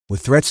With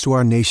threats to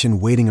our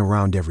nation waiting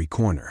around every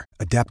corner,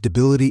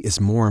 adaptability is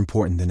more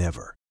important than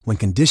ever. When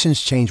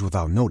conditions change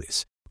without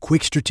notice,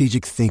 quick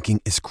strategic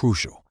thinking is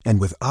crucial.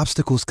 And with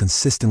obstacles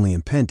consistently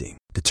impending,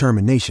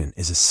 determination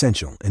is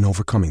essential in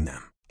overcoming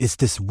them. It's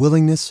this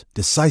willingness,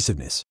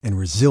 decisiveness, and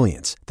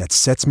resilience that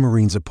sets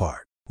Marines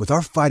apart. With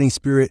our fighting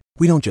spirit,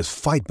 we don't just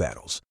fight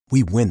battles,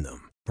 we win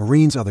them.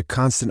 Marines are the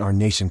constant our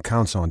nation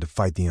counts on to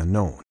fight the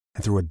unknown.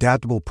 And through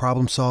adaptable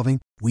problem solving,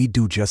 we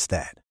do just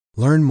that.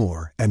 Learn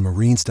more at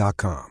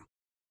marines.com.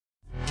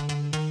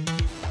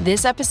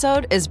 This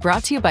episode is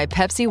brought to you by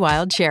Pepsi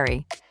Wild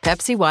Cherry.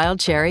 Pepsi Wild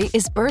Cherry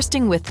is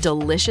bursting with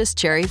delicious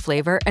cherry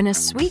flavor and a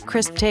sweet,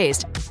 crisp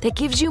taste that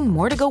gives you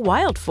more to go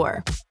wild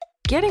for.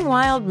 Getting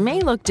wild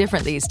may look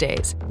different these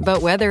days,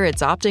 but whether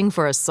it's opting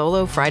for a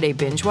solo Friday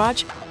binge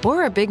watch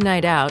or a big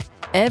night out,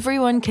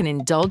 everyone can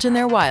indulge in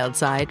their wild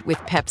side with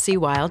Pepsi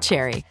Wild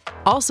Cherry.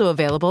 Also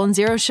available in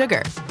Zero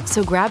Sugar.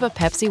 So grab a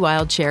Pepsi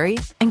Wild Cherry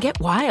and get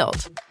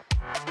wild.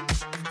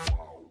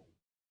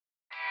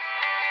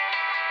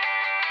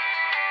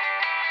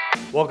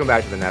 Welcome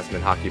back to the Nassman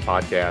Hockey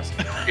Podcast.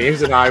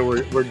 James and I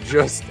we're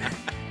just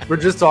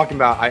talking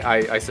about.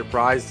 I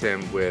surprised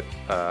him with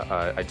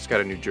I just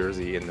got a New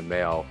Jersey in the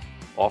mail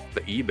off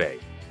the eBay,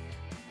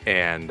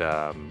 and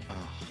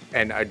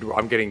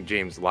I'm getting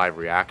James' live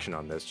reaction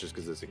on this just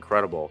because it's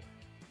incredible.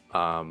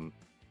 Aren't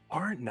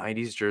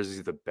 '90s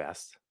jerseys the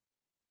best?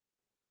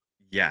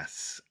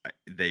 Yes,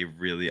 they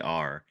really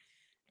are.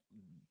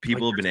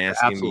 People have been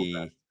asking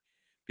me.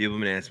 People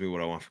have been asking me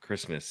what I want for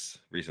Christmas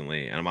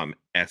recently, and I'm not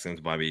asking them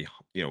to buy me,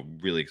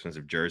 really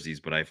expensive jerseys,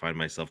 but I find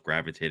myself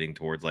gravitating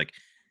towards like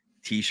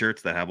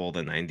T-shirts that have all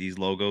the '90s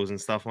logos and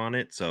stuff on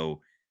it.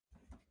 So,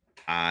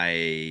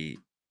 100%.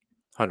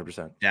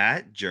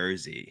 That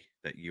jersey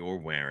that you're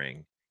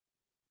wearing,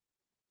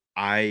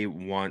 I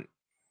want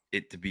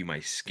it to be my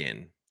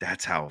skin.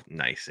 That's how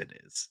nice it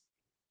is.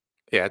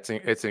 Yeah,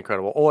 it's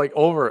incredible.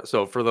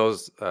 So for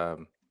those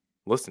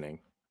listening,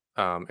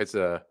 it's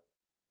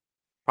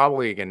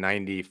probably like a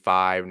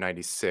 95,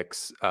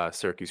 96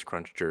 Syracuse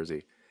Crunch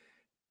jersey.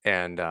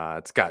 And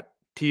it's got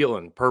teal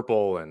and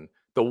purple, and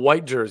the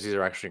white jerseys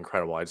are actually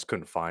incredible. I just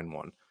couldn't find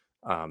one.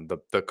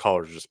 The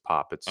colors just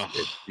pop. It's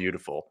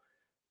beautiful.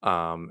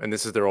 And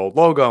this is their old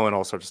logo and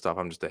all sorts of stuff.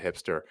 I'm just a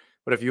hipster.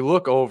 But if you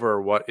look over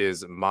what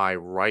is my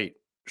right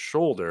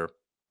shoulder,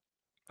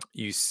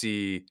 you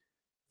see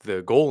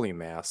the goalie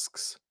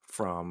masks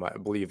from, I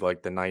believe,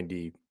 like the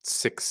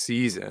 96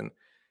 season,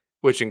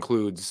 which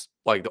includes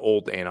like the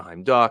old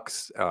Anaheim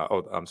Ducks.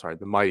 The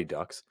Mighty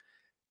Ducks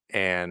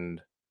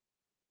and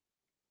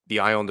the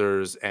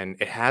Islanders. And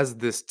it has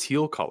this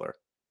teal color.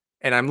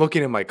 And I'm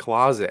looking in my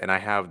closet and I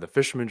have the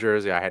Fisherman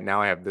jersey. I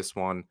have this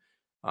one.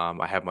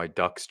 I have my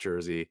Ducks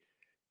jersey,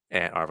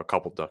 and I have a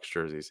couple Ducks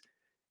jerseys.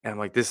 And I'm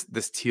like,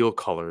 this teal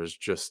color is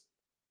just,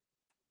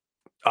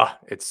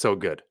 it's so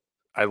good.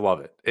 I love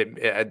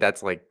it.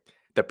 That's like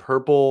the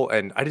purple,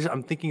 and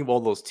I'm thinking of all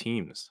those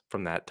teams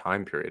from that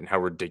time period and how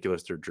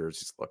ridiculous their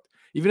jerseys looked.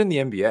 Even in the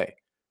NBA,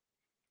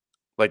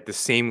 like the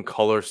same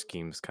color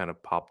schemes kind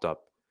of popped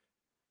up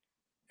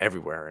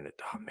everywhere, and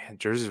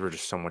jerseys were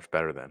just so much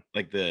better then.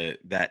 Like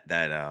that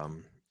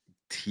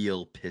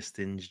teal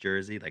Pistons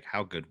jersey. Like,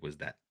 how good was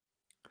that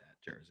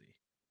jersey?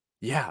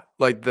 Yeah,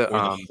 like the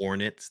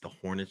Hornets. The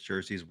Hornets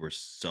jerseys were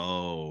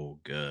so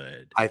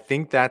good. I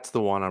think that's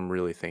the one I'm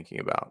really thinking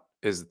about.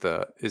 Is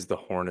the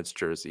Hornets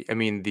jersey? I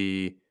mean,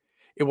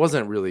 it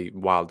wasn't really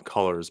wild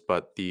colors,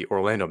 but the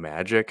Orlando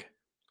Magic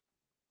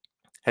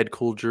had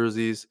cool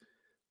jerseys.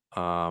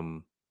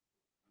 Now,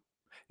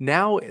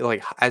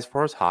 like as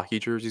far as hockey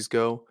jerseys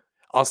go,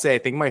 I'll say I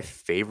think my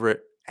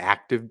favorite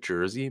active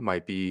jersey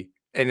might be,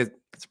 and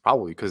it's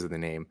probably because of the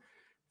name,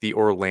 the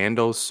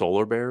Orlando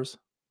Solar Bears.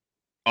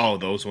 Oh,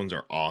 those ones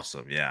are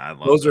awesome. Yeah, I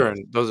love those.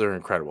 Those are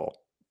incredible.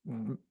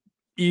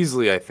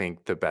 Easily, I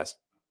think the best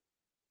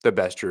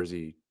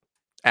jersey,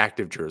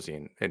 active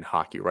jersey in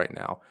hockey right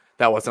now.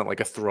 That wasn't like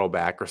a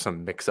throwback or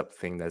some mix-up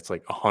thing. That's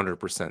like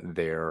 100%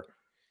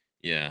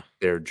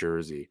 their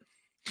jersey.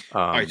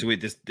 All right, so wait,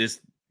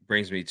 this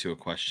brings me to a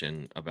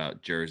question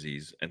about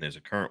jerseys, and there's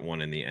a current one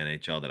in the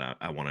NHL that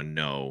I want to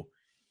know.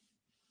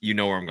 You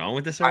know where I'm going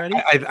with this already?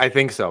 I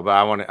think so, but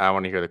I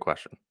want to hear the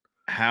question.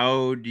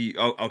 How do you?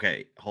 Oh,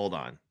 okay, hold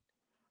on,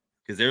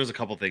 because there was a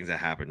couple things that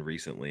happened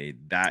recently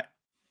that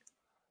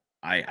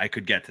I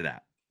could get to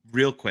that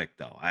real quick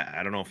though.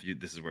 I don't know if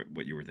this is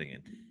what you were thinking.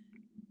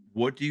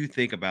 What do you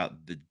think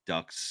about the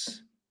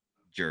Ducks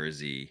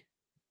jersey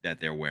that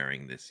they're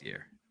wearing this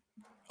year?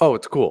 Oh,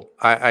 it's cool.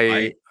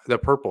 The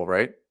purple,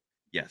 right?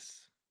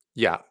 Yes.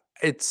 Yeah,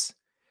 it's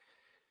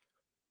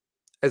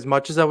as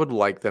much as I would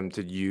like them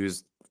to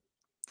use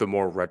the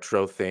more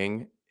retro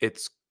thing,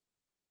 it's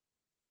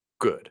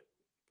good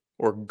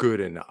or good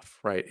enough,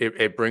 right?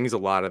 It brings a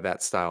lot of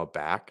that style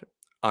back.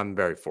 I'm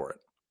very for it.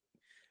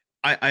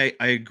 I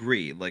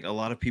agree. Like, a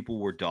lot of people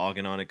were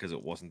dogging on it because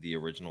it wasn't the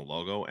original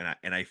logo,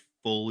 and I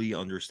fully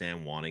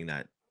understand wanting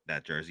that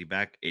jersey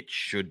back. It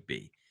should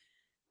be.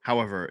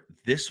 However,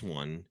 this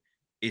one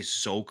is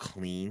so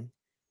clean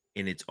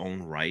in its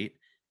own right,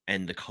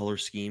 and the color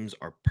schemes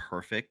are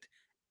perfect.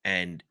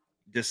 And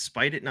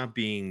despite it not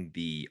being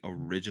the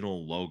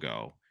original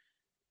logo,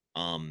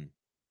 um,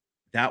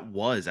 that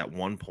was at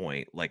one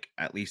point like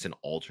at least an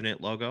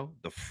alternate logo,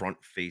 the front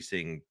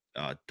facing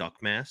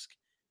duck mask,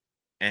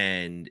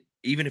 and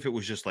even if it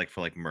was just like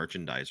for like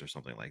merchandise or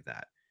something like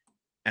that.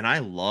 And I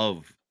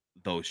love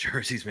those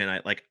jerseys,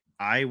 man.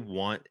 I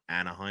want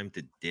Anaheim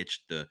to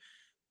ditch the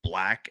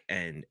black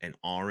and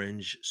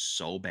orange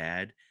so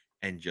bad,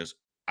 and just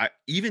I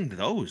even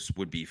those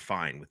would be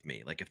fine with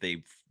me. Like if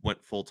they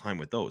went full time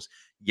with those.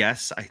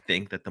 Yes, I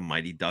think that the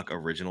Mighty Duck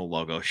original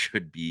logo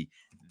should be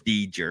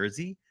the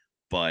jersey,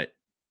 but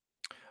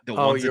the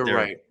Oh, ones that you're they're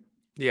right.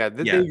 Yeah,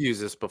 yeah, they've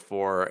used this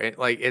before.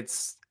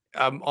 It's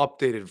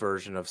updated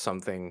version of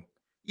something.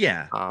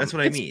 yeah, that's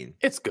what I It's mean.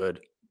 it's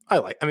good.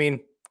 I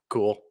mean,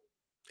 cool.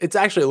 It's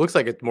actually, it looks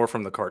like it's more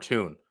from the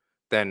cartoon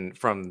than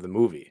from the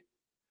movie.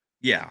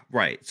 Yeah,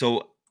 right.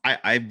 So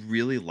I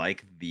really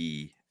like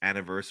the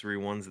anniversary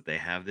ones that they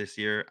have this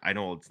year. I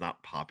know it's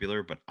not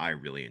popular, but I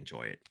really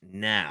enjoy it.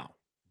 Now,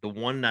 the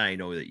one that I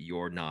know that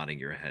you're nodding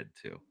your head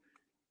to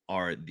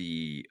are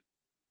the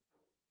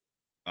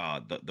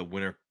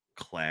Winter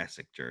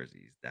Classic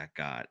jerseys that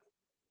got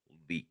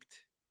leaked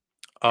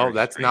Oh, very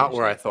that's not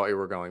where I strangely. thought you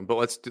were going, but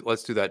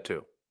let's do that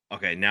too.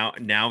 Okay, now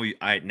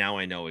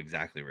I know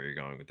exactly where you're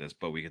going with this,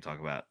 but we can talk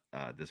about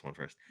this one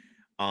first.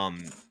 Um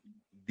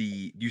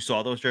the you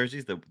saw those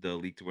jerseys, the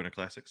leaked Winter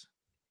Classics?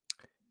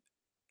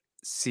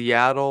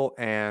 Seattle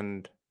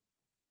and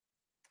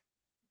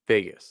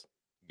Vegas.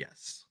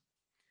 Yes.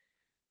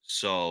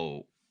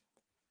 So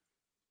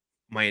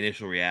my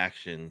initial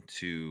reaction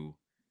to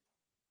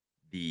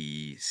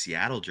the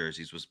Seattle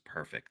jerseys was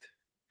perfect.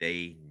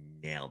 They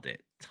nailed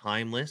it.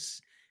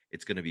 Timeless.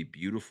 It's going to be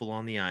beautiful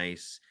on the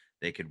ice.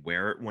 They could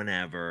wear it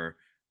whenever.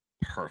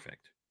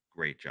 Perfect.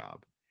 Great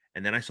job.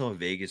 And then I saw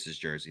Vegas's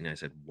jersey and I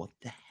said, "What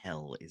the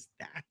hell is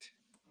that?"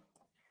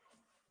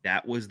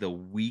 That was the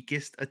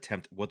weakest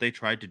attempt. What they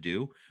tried to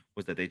do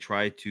was that they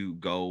tried to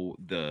go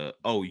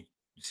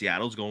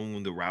Seattle's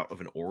going the route of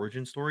an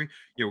origin story.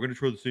 Yeah, we're gonna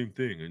try the same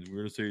thing, and we're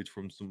gonna say it's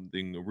from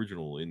something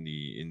original in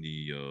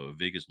the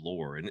Vegas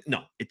lore. And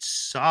no, it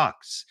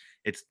sucks.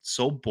 It's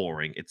so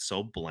boring. It's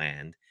so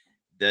bland.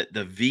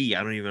 The V,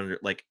 I don't even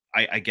like.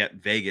 I get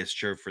Vegas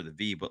sure for the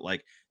V, but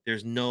like,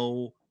 there's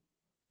no,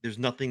 there's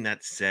nothing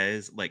that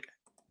says like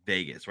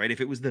Vegas, right? If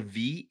it was the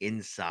V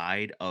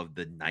inside of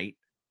the night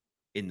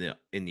in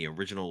the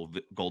original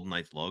Golden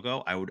Knights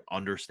logo, I would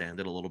understand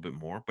it a little bit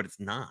more, but it's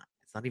not.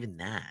 It's not even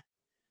that.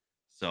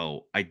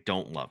 So I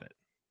don't love it.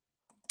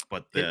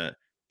 But It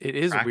it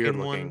is weird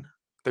looking.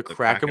 The The Kraken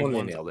Kraken one, they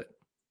ones nailed it.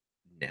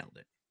 nailed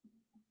it.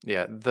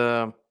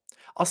 Yeah,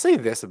 I'll say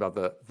this about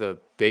the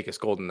Vegas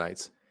Golden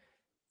Knights,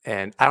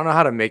 and I don't know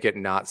how to make it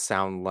not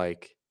sound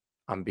like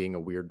I'm being a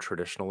weird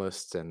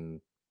traditionalist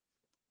and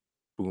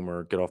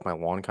boomer, get off my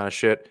lawn kind of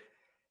shit.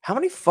 How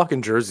many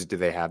fucking jerseys do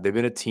they have? They've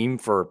been a team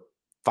for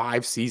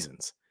 5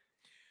 seasons.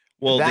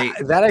 Well,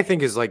 That I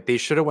think is like they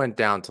should have went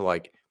down to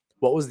like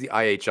what was the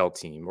IHL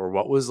team or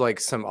what was like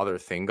some other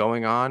thing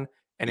going on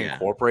and yeah.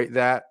 incorporate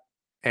that.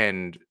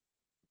 And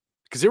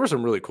because there were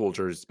some really cool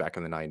jerseys back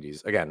in the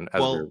 90s. Again,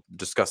 as we were Well,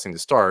 discussing to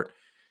start,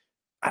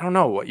 I don't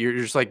know what you're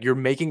just like you're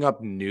making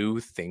up new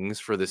things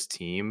for this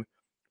team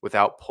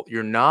without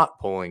you're not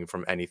pulling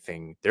from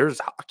anything. There's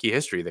hockey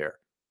history there.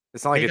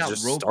 It's not like they it's got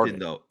just roped in started.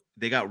 though.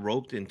 They got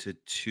roped into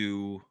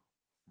two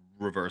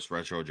reverse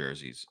retro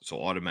jerseys, so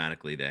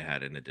automatically they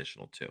had an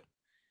additional two.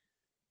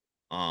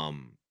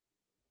 Um,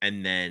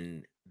 and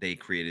then they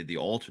created the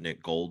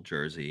alternate gold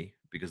jersey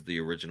because the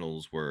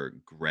originals were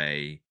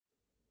gray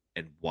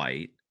and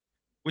white,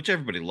 which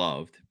everybody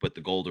loved, but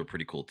the gold are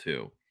pretty cool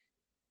too.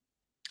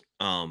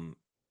 Um,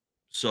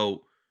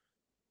 so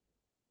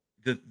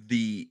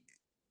the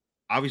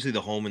obviously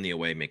the home and the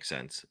away makes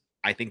sense.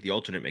 I think the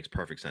alternate makes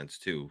perfect sense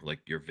too. Like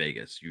you're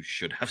Vegas, you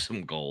should have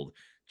some gold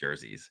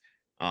jerseys.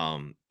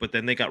 But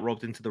then they got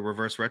roped into the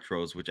reverse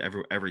retros, which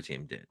every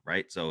team did,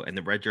 right? So and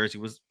the red jersey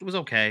was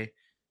okay.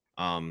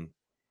 Um,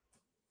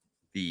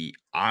 the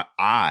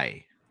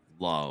I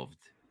loved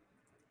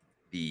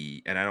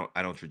the and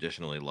I don't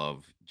traditionally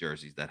love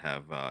jerseys that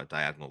have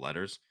diagonal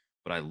letters,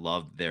 but I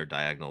loved their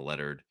diagonal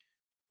lettered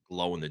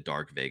glow in the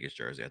dark Vegas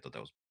jersey. I thought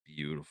that was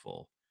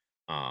beautiful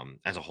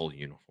as a whole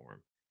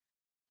uniform.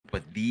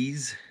 But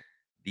these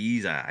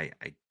I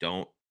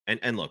don't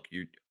and look,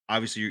 you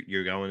obviously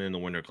you're going in the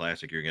Winter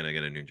Classic, you're gonna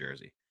get a New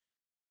Jersey.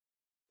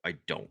 I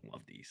don't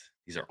love these.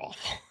 These are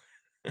awful.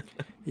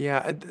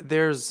 Yeah,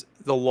 there's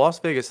the Las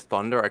Vegas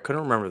Thunder. I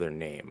couldn't remember their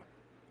name.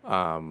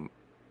 Um,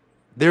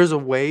 there's a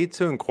way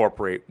to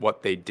incorporate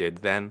what they did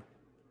then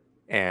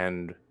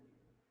and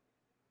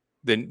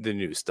the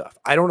new stuff.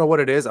 I don't know what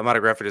it is. I'm not a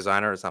graphic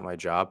designer. It's not my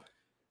job.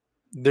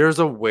 There's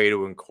a way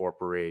to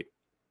incorporate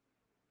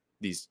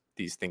these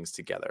things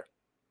together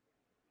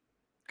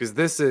because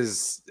this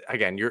is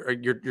again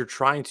you're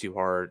trying too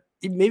hard.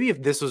 Maybe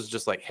if this was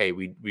just like, hey,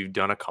 we've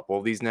done a couple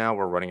of these now.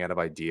 We're running out of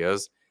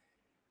ideas.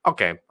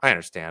 Okay, I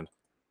understand.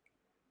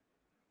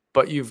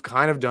 but you've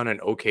kind of done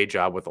an okay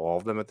job with all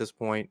of them at this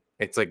point.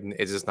 It's like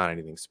it's just not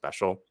anything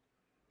special.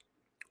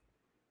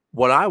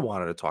 What I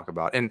wanted to talk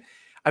about, and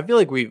I feel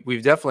like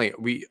we've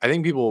definitely I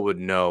think people would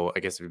know, I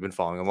guess if you've been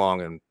following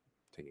along and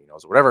taking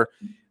notes or whatever,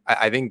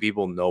 I think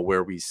people know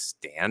where we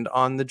stand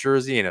on the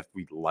jersey and if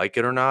we like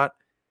it or not.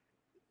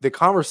 The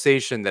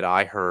conversation that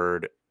I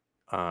heard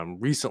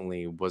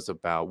recently was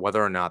about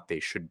whether or not they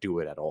should do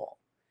it at all.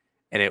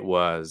 And it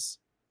was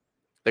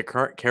the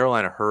current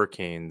Carolina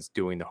Hurricanes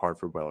doing the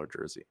Hartford Whaler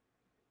jersey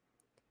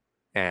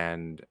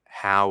and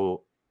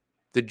how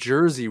the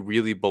jersey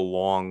really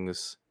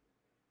belongs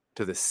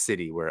to the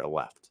city where it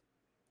left.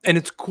 And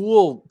it's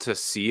cool to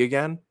see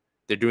again.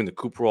 They're doing the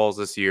Cooperalls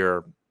this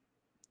year,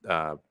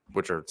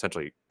 which are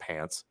essentially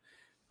pants.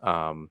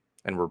 And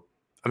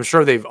I'm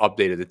sure they've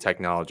updated the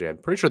technology. I'm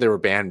pretty sure they were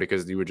banned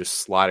because you would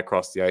just slide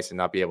across the ice and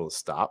not be able to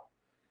stop.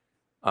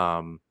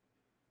 And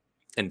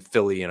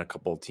Philly and a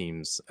couple of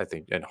teams, I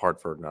think, and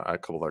Hartford and a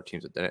couple of other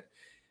teams that did it.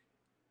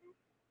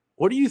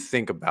 What do you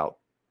think about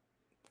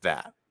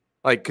that?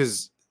 Like,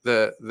 because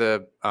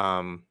I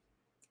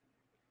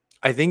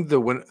think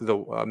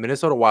the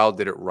Minnesota Wild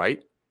did it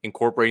right,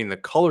 incorporating the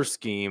color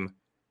scheme.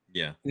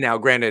 Yeah. Now,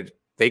 granted,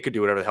 they could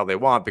do whatever the hell they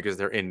want because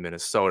they're in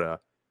Minnesota.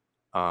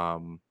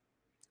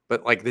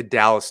 But like the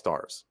Dallas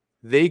Stars,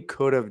 they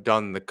could have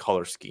done the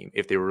color scheme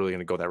if they were really going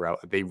to go that route.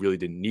 They really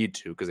didn't need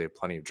to because they have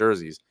plenty of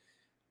jerseys.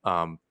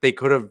 They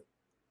could have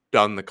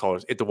done the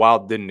colors. If the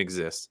Wild didn't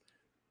exist,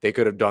 they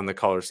could have done the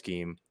color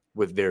scheme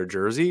with their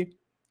jersey,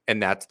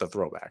 and that's the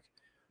throwback.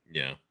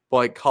 Yeah. But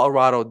like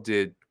Colorado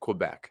did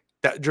Quebec.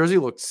 That jersey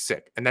looked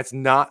sick, and that's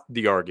not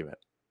the argument.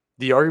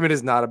 The argument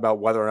is not about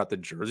whether or not the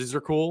jerseys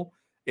are cool.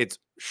 It's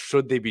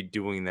should they be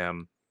doing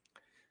them.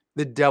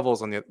 The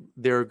Devils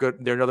they're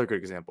good. They're another good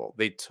example.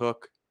 They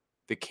took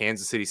the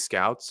Kansas City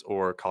Scouts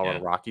or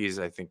Colorado Rockies.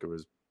 I think it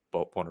was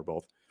one or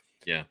both.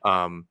 Yeah.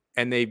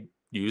 And they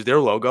used their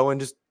logo and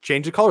just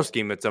changed the color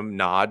scheme. It's a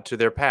nod to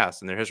their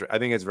past and their history. I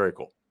think it's very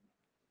cool.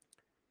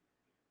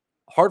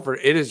 Hartford,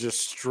 it is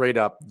just straight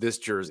up this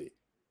jersey.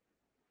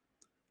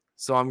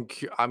 So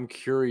I'm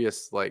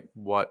curious, like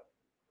what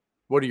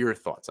are your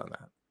thoughts on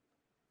that?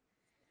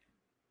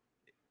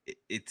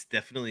 It's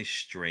definitely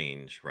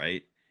strange,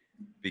 right?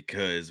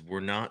 Because we're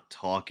not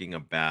talking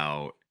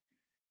about,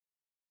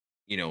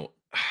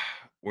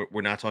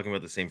 we're not talking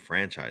about the same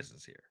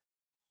franchises here.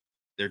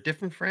 They're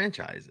different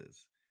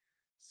franchises.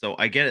 So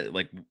I get it.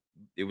 Like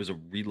it was a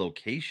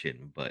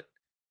relocation, but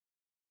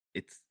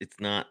it's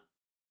not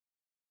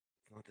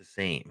the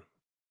same,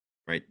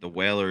 right? The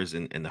Whalers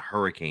and the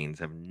Hurricanes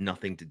have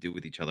nothing to do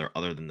with each other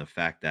other than the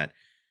fact that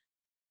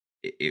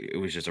it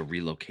was just a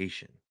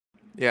relocation.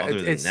 Yeah,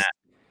 Other than that,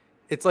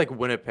 it's like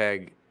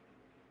Winnipeg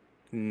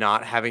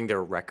not having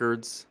their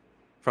records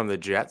from the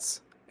Jets,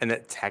 and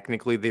that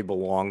technically they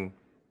belong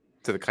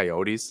to the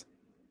Coyotes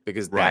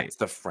because that's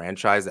the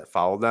franchise that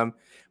followed them.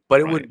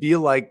 But it would be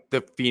like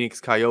the Phoenix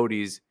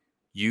Coyotes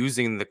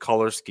using the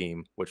color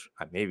scheme, which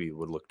maybe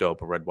would look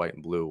dope, a red, white,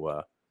 and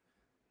blue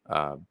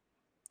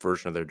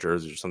version of their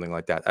jerseys or something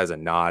like that as a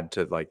nod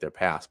to like their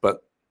past. But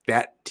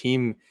that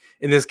team,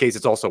 in this case,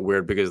 it's also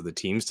weird because the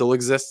team still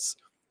exists.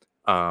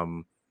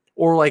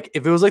 Or like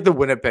if it was like the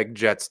Winnipeg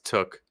Jets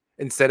took,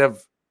 instead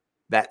of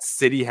that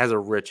city has a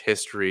rich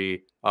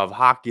history of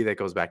hockey that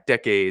goes back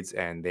decades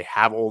and they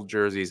have old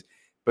jerseys,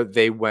 but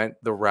they went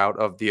the route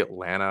of the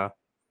Atlanta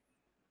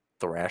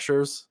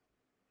Thrashers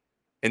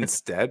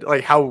instead.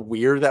 Like how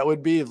weird that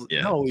would be.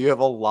 Yeah. No, you have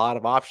a lot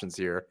of options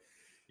here.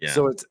 Yeah.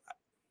 So it's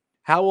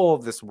how all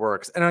of this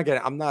works. And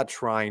again, I'm not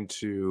trying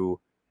to,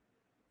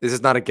 this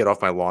is not a get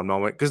off my lawn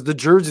moment because the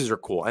jerseys are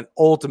cool. And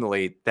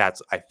ultimately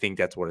I think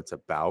that's what it's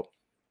about.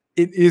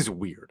 It is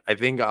weird. I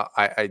think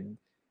I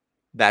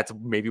that's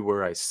maybe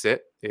where I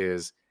sit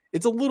is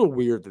it's a little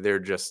weird that they're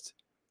just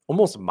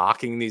almost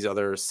mocking these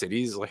other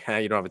cities. Like,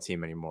 hey, you don't have a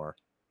team anymore.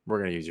 We're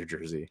going to use your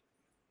jersey.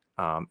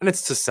 And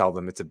it's to sell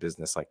them. It's a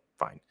business. Like,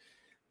 fine.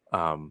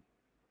 I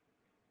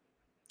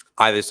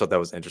just thought that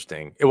was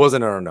interesting. It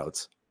wasn't in our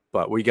notes,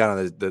 but we got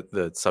on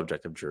the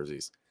subject of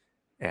jerseys.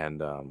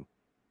 And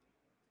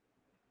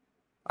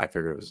I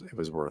figured it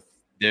was worth.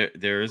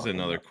 There is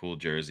another cool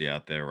jersey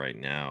out there right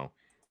now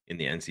in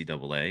the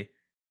NCAA.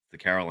 The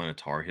Carolina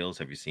Tar Heels.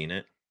 Have you seen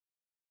it?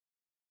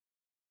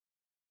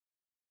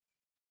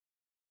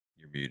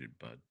 You're muted,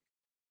 bud.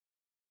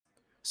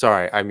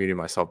 Sorry, I muted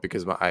myself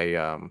because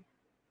my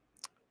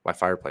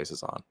fireplace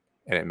is on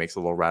and it makes a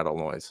little rattle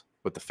noise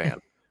with the fan.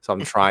 So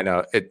I'm trying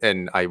to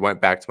and I went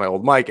back to my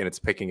old mic and it's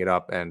picking it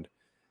up and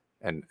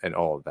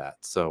all of that.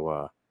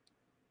 So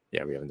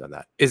yeah, we haven't done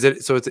that. Is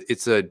it so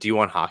it's a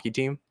D1 hockey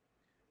team?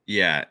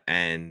 Yeah,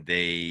 and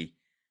they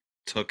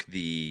took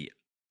the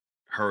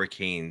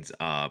Hurricanes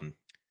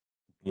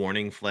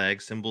warning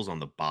flag symbols on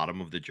the bottom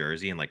of the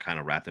jersey and like kind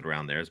of wrapped it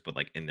around theirs, but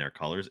like in their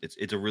colors.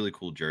 It's a really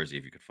cool jersey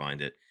if you could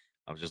find it.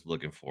 I was just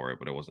looking for it,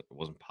 but it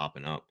wasn't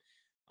popping up.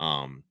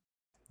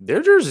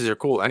 Their jerseys are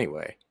cool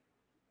anyway.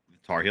 The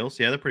Tar Heels,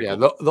 yeah, they're pretty cool.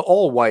 The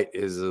all white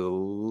is a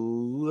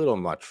little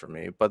much for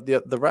me, but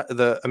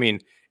the I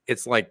mean,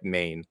 it's like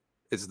Maine.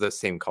 it's the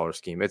same color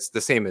scheme. It's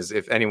the same as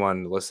if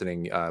anyone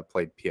listening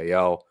played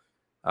PAL,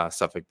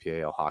 Suffolk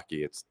PAL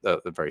hockey. It's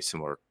a very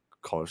similar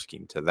color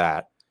scheme to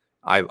that.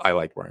 I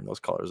like wearing those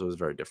colors. It was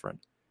very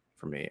different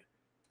for me.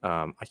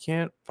 I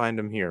can't find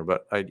them here,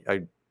 but I'll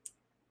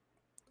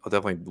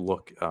definitely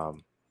look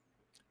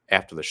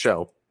after the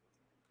show.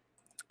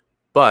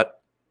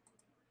 But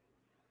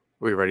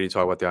are we ready to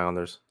talk about the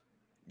Islanders?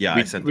 Yeah,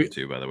 I sent them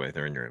too, by the way.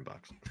 They're in your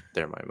inbox.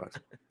 They're in my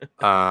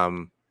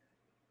inbox.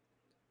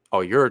 Oh,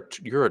 you're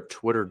a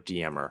Twitter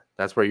DMer.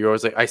 That's where you're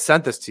always like, I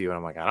sent this to you, and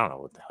I'm like, I don't know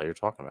what the hell you're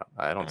talking about.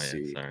 I don't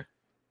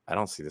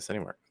see this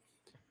anywhere.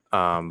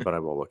 But I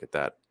will look at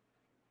that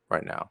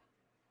right now.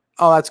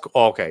 Oh, that's cool.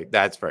 Okay,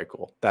 that's very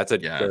cool. That's a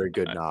very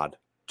good nod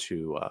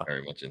to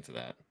very much into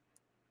that.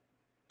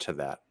 To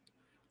that.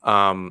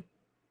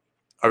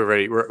 Are we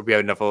ready? We have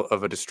enough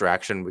of a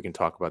distraction. We can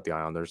talk about the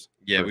Islanders.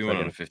 Yeah, we went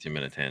on a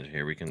 15-minute tangent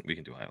here. We can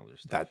do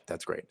Islanders stuff.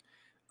 That's great.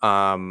 So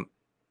I'm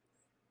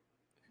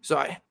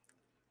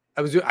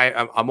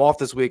off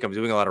this week. I'm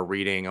doing a lot of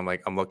reading. I'm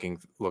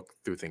look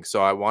through things.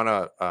 So I want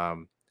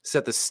to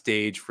set the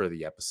stage for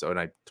the episode, and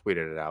I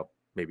tweeted it out.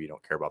 Maybe you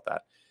don't care about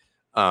that.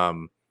 I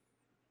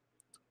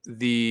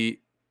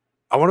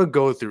want to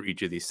go through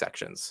each of these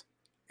sections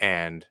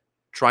and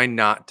try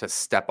not to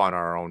step on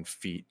our own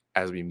feet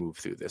as we move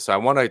through this. So I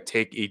want to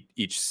take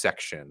each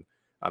section.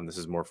 This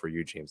is more for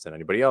you, James, than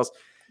anybody else.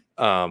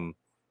 I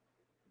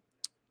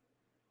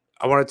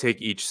want to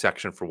take each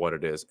section for what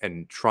it is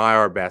and try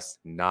our best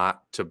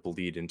not to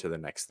bleed into the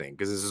next thing,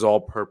 because this is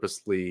all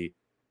purposely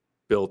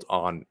built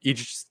on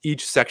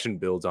each section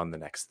builds on the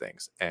next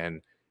things.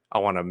 And I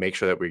want to make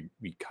sure that we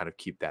kind of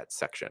keep that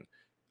section,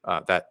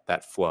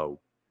 that flow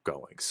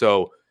going.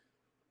 So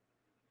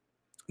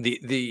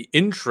the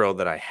intro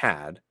that I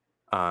had,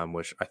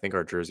 which I think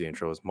our Jersey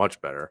intro was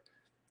much better.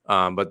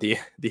 But the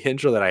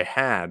intro that I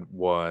had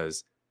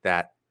was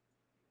that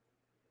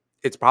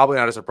it's probably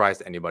not a surprise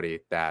to anybody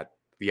that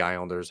the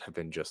Islanders have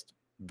been just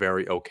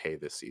very okay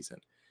this season.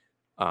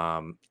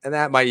 And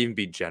that might even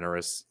be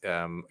generous,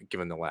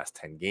 given the last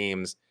 10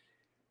 games.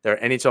 They're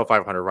NHL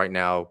 500 right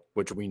now,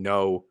 which we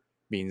know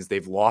means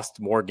they've lost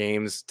more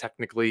games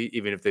technically,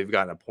 even if they've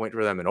gotten a point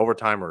for them in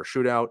overtime or a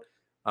shootout.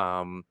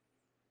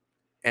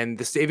 And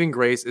the saving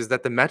grace is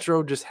that the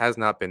Metro just has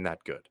not been that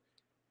good,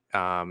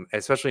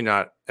 especially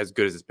not as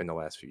good as it's been the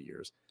last few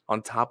years.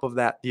 On top of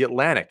that, the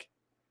Atlantic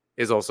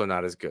is also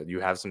not as good. You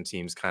have some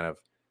teams kind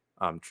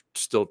of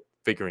still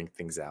figuring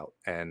things out.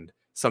 And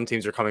some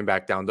teams are coming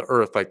back down to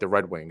earth, like the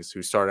Red Wings,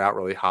 who started out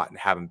really hot and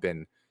haven't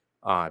been.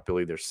 I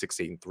believe they're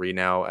 6-8-3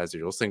 now as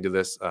you're listening to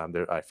this.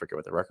 I forget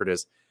what the record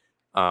is.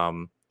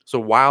 So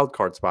wild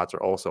card spots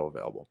are also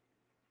available.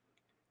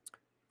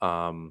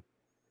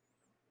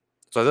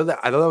 So I thought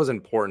that was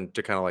important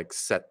to kind of like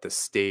set the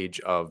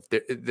stage of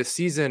the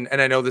season. And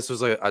I know this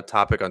was a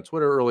topic on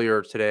Twitter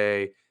earlier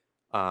today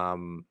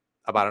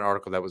about an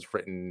article that was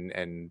written,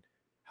 and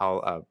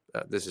how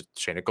this is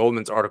Shayna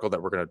Goldman's article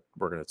that we're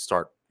gonna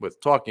start with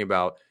talking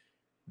about.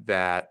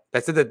 That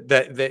said that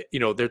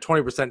they're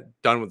 20%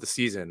 done with the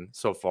season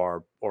so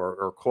far,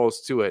 or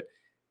close to it,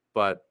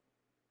 but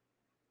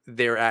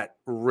they're at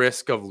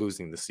risk of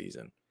losing the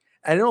season.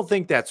 And I don't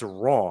think that's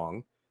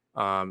wrong.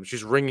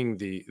 She's ringing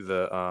the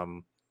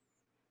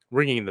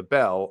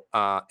bell.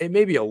 It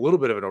may be a little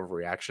bit of an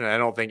overreaction. I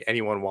don't think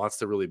anyone wants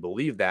to really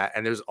believe that.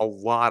 And there's a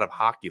lot of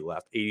hockey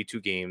left.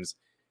 82 games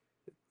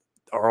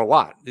are a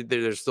lot.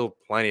 There's still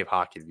plenty of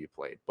hockey to be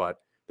played, but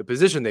the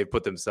position they've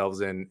put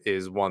themselves in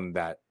is one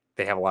that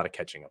they have a lot of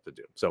catching up to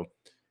do. So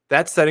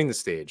that's setting the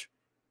stage.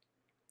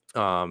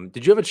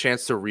 Did you have a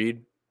chance to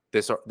read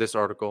this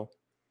article?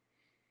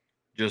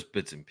 Just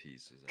bits and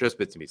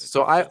pieces.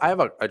 So I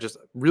have just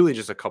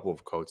a couple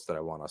of quotes that I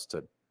want us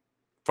to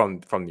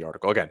from the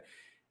article. Again,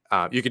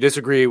 you could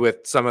disagree with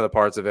some of the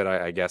parts of it,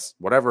 I guess,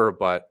 whatever,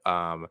 but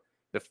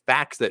the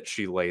facts that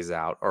she lays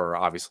out are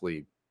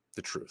obviously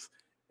the truth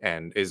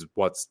and is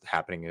what's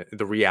happening,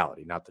 the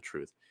reality, not the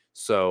truth.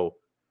 So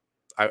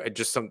I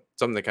just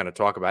something to kind of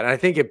talk about. And I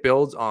think it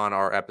builds on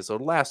our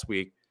episode last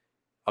week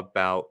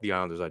about the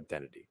Islanders'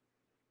 identity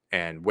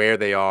and where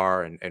they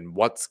are and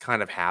what's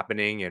kind of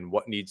happening and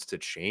what needs to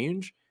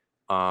change.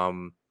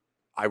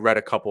 I read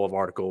a couple of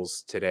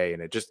articles today,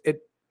 and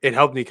it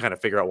helped me kind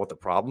of figure out what the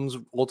problems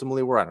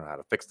ultimately were. I don't know how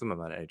to fix them. I'm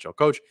not an NHL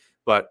coach,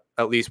 but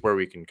at least where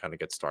we can kind of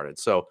get started.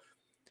 So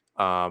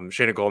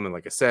Shayna Goldman,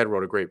 like I said,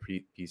 wrote a great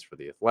piece for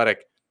The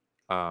Athletic.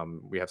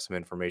 We have some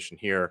information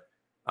here.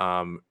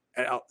 And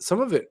some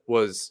of it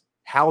was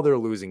how they're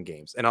losing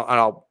games. And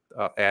I'll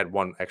add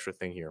one extra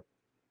thing here.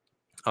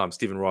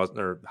 Stephen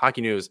Rosner,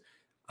 Hockey News,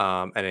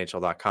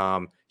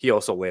 NHL.com. He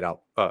also laid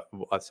out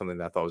something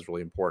that I thought was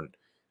really important.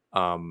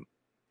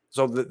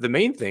 So the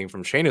main thing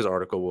from Shayna's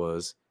article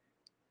was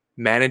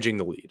managing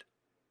the lead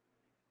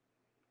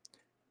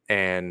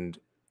and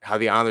how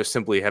the Islanders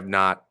simply have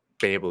not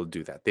been able to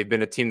do that. They've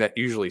been a team that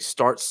usually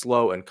starts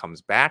slow and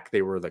comes back.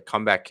 They were the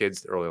comeback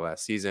kids early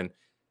last season.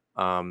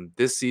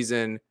 This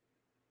season,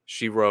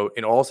 she wrote,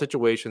 in all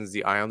situations,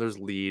 the Islanders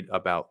lead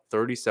about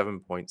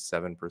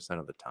 37.7%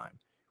 of the time,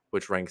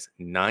 which ranks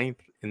 9th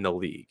in the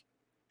league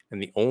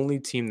and the only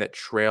team that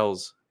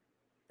trails,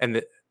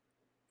 and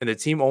the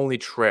team only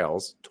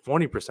trails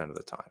 20% of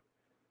the time.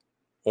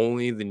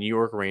 Only the New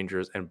York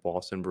Rangers and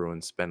Boston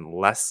Bruins spend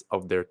less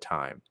of their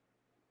time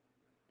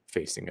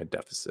facing a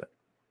deficit.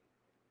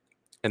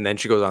 And then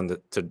she goes on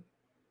to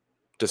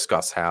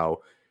discuss how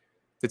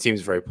the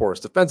team's very porous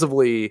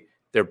defensively.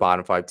 Their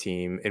bottom 5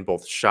 team in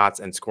both shots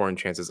and scoring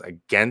chances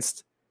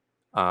against,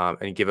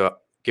 and give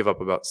up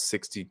about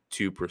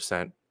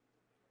 62%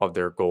 of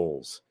their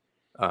goals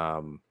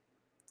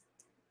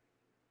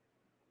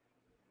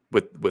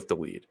with the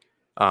lead.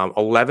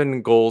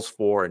 11 goals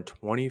for and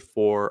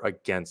 24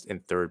 against in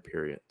third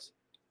periods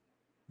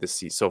this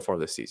season, so far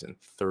this season,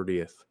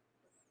 30th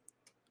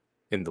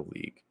in the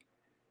league.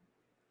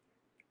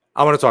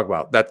 I want to talk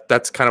about that.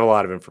 That's kind of a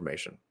lot of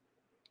information,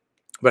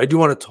 but I do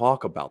want to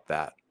talk about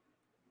that.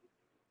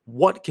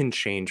 What can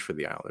change for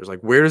the Islanders?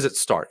 Like, where does it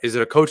start? Is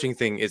it a coaching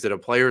thing? Is it a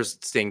players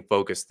staying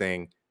focused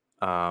thing?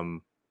 What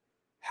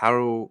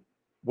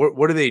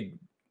do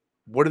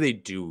they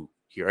do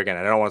here? Again,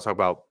 I don't want to talk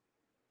about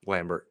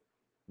Lambert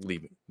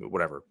leaving,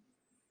 whatever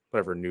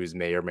news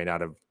may or may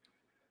not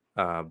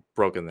have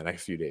broken the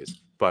next few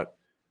days. But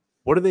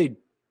what do they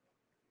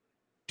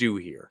do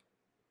here?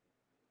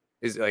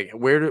 Is like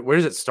where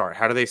does it start?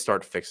 How do they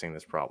start fixing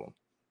this problem?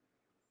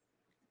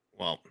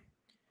 Well,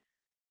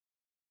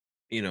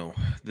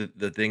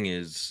 the thing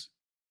is,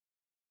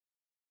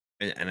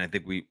 and I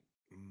think we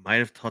might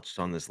have touched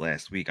on this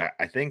last week.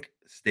 I think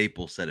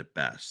Staples said it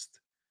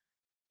best.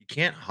 You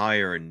can't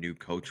hire a new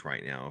coach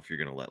right now if you're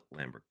going to let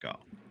Lambert go.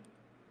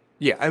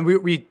 Yeah, and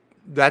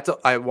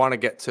I want to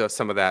get to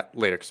some of that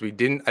later because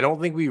I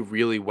don't think we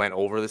really went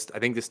over this. I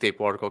think the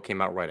Staple article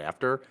came out right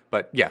after,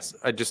 but yes,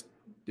 if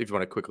you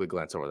want to quickly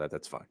glance over that,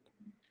 that's fine.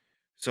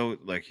 So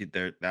like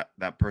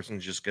that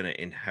person's just going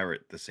to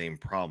inherit the same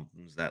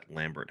problems that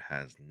Lambert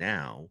has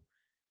now.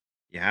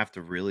 You have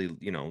to really,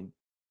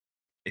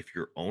 if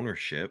you're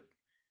ownership,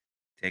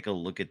 take a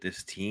look at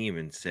this team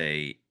and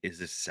say, is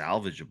this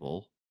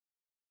salvageable?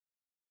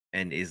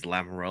 And is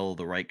Lamoriello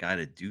the right guy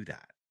to do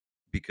that?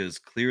 Because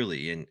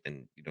clearly,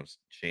 and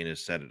Shane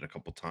has said it a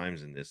couple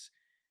times in this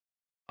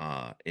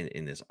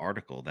in this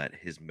article that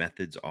his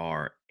methods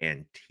are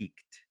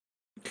antiqued.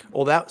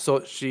 Well,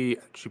 so she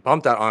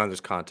pumped out on this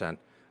content.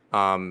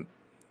 The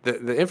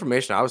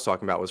information I was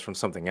talking about was from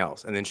something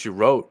else, and then she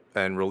wrote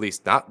and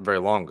released not very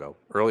long ago,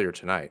 earlier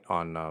tonight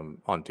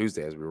on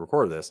Tuesday as we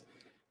record this,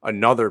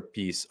 another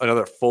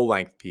full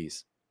length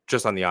piece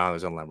just on the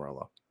Islanders and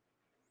Lamoriello.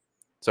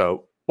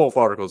 So both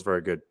articles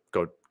very good.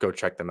 Go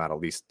check them out.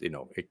 At least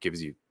it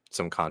gives you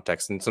some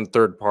context and some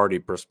third party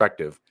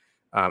perspective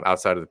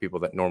outside of the people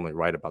that normally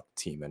write about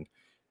the team. And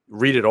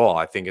read it all.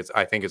 I think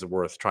it's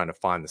worth trying to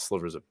find the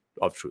slivers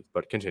of truth.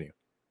 But continue.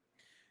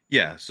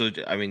 Yeah. So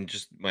I mean,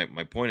 just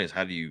my point is,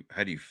 how do you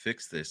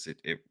fix this?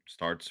 It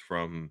starts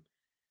from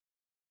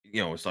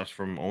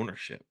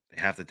ownership. They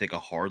have to take a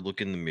hard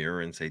look in the mirror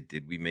and say,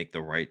 did we make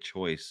the right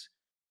choice?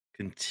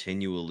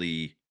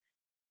 Continually,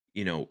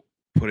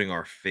 putting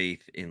our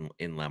faith in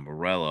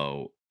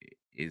Lamoriello.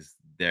 Is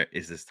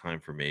this time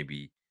for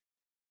maybe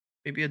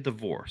a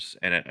divorce?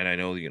 And I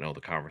know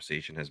the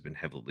conversation has been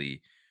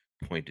heavily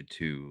pointed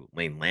to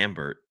Lane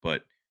Lambert,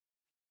 but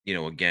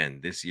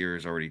again, this year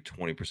is already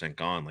 20%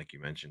 gone, like you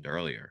mentioned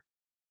earlier.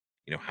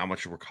 How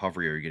much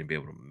recovery are you going to be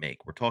able to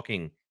make? We're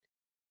talking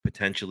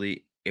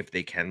potentially, if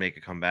they can make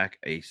a comeback,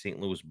 a St.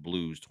 Louis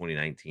Blues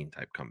 2019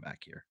 type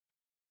comeback here.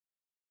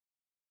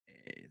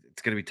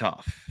 It's going to be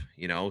tough,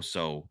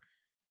 so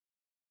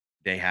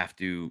they have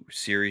to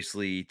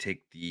seriously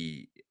take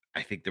the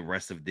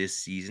rest of this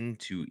season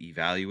to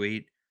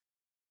evaluate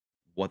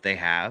what they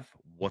have,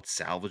 what's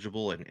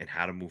salvageable, and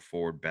how to move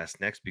forward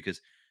best next.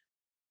 Because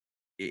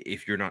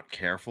if you're not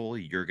careful,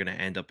 you're going to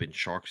end up in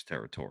Sharks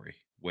territory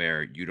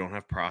where you don't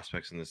have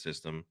prospects in the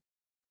system.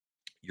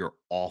 You're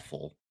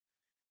awful,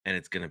 and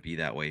it's going to be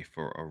that way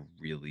for a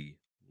really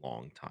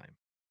long time.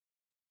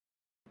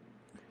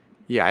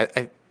 Yeah,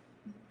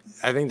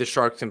 I think the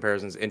Sharks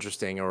comparison is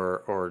interesting,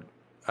 or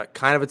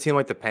kind of a team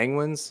like the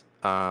Penguins,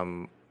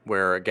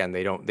 where again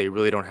they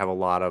really don't have a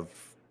lot of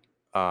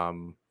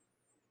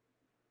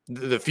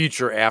the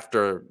future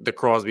after the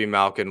Crosby,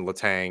 Malkin,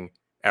 Letang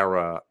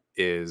era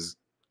is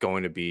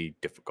going to be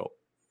difficult.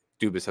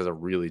 Dubas has a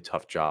really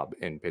tough job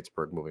in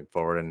Pittsburgh moving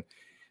forward, and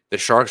the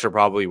Sharks are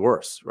probably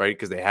worse, right?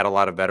 Because they had a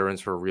lot of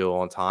veterans for a real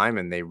long time,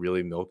 and they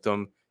really milked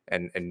them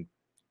and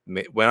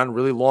went on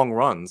really long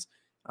runs,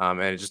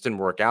 and it just didn't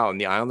work out. And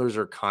the Islanders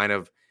are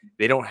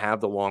they don't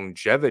have the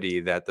longevity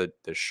that the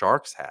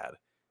Sharks had,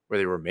 where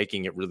they were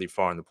making it really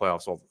far in the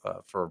playoffs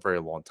for a very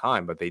long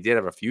time, but they did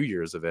have a few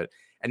years of it,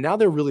 and now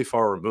they're really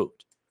far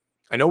removed.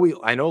 I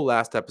know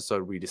last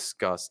episode we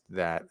discussed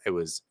that it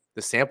was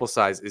the sample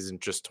size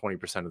isn't just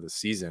 20% of the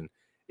season.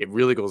 It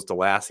really goes to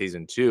last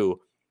season too.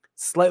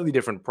 Slightly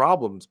different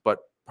problems, but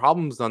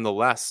problems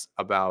nonetheless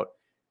about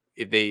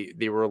if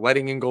they were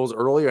letting in goals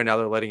earlier and now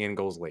they're letting in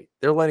goals late.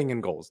 They're letting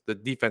in goals. The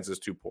defense is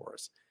too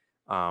porous.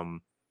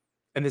 And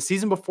the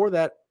season before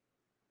that,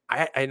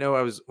 I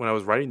know when I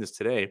was writing this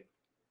today,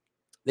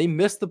 They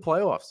missed the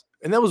playoffs,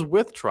 and that was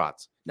with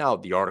Trotz.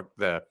 Now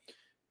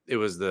it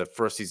was the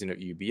first season at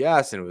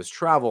UBS, and it was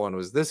travel, and it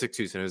was this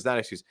excuse, and it was that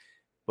excuse.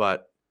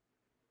 But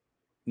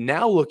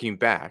now looking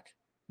back,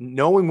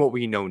 knowing what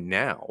we know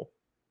now,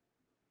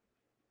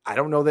 I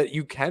don't know that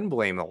you can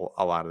blame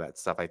a lot of that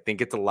stuff. I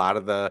think it's a lot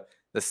of the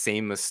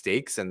same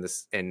mistakes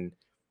and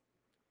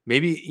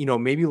maybe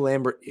maybe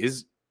Lambert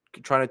is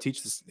trying to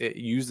teach this,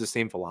 use the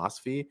same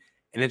philosophy,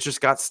 and it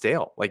just got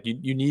stale. Like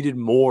you needed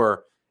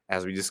more,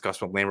 as we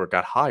discussed when Lambert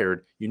got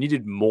hired. You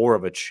needed more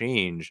of a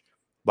change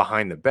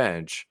behind the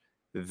bench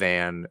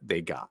than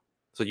they got.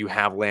 So you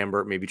have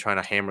Lambert maybe trying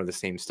to hammer the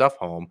same stuff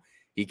home.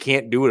 He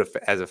can't do it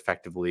as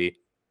effectively,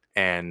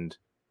 and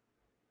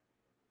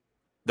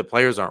the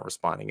players aren't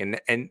responding.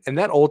 And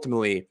that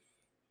ultimately,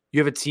 you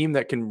have a team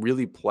that can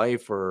really play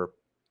for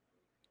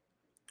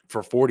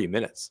 40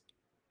 minutes.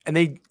 And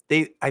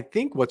I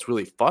think what's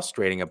really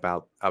frustrating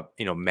about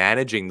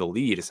managing the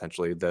lead,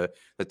 essentially the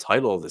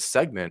title of this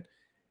segment,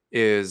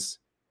 is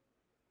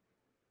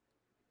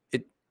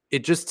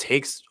it just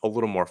takes a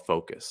little more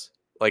focus.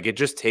 Like it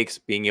just takes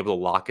being able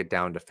to lock it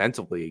down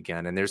defensively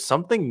again. And there's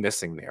something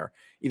missing there.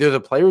 Either the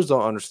players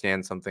don't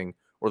understand something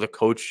or the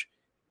coach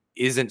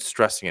isn't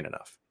stressing it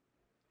enough.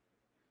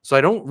 So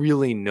I don't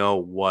really know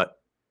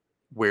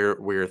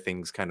where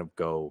things kind of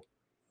go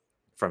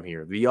from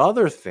here. The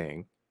other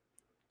thing,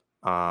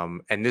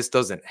 and this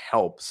doesn't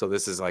help. So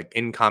this is like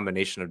in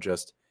combination of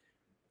just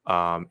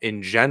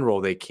in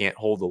general, they can't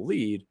hold the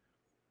lead.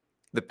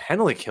 The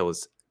penalty kill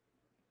is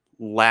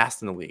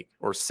last in the league,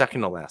 or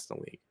second to last in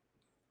the league.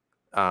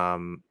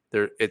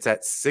 It's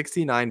at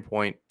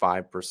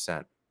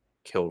 69.5%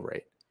 kill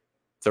rate,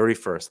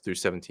 31st through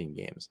 17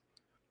 games.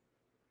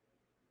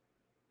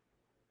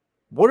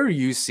 What are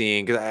you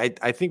seeing? Because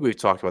I think we've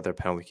talked about their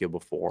penalty kill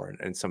before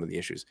and some of the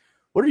issues.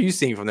 What are you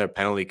seeing from their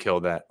penalty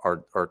kill that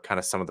are kind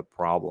of some of the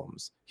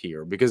problems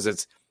here?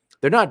 Because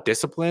they're not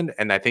disciplined,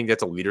 and I think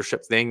that's a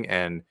leadership thing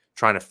and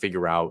trying to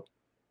figure out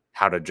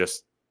how to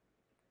just,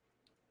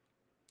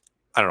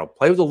 I don't know,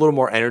 play with a little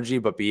more energy,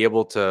 but be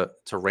able to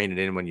rein it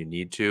in when you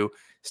need to,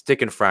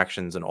 stick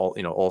infractions and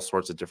all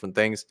sorts of different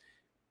things.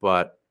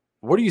 But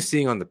what are you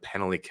seeing on the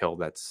penalty kill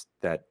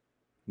that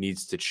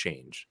needs to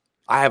change?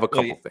 I have a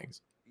couple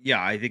things.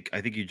 Yeah, I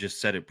think you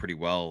just said it pretty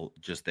well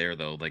just there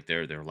though. Like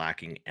they're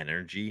lacking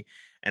energy.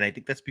 And I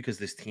think that's because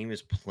this team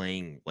is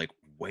playing like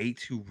way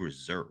too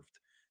reserved.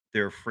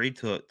 They're afraid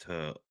to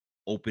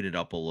open it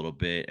up a little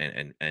bit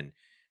and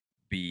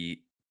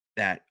be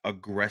that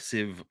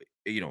aggressive,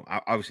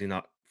 obviously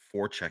not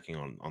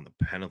forechecking on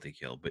the penalty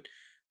kill, but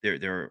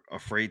they're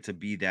afraid to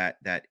be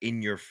that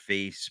in your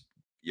face,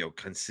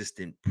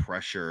 consistent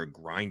pressure,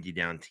 grind you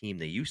down team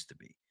they used to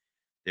be.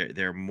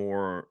 They're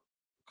more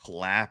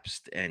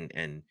collapsed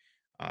and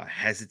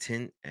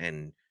hesitant,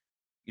 and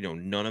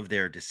none of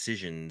their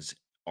decisions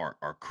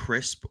are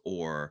crisp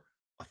or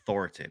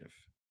authoritative,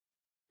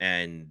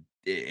 and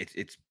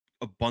it's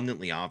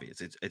abundantly obvious.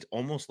 It's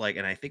almost like,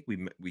 and I think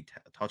we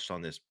touched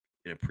on this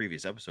in a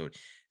previous episode.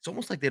 It's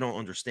almost like they don't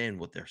understand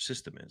what their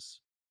system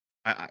is.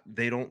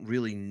 They don't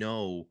really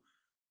know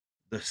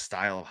the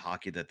style of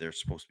hockey that they're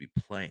supposed to be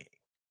playing,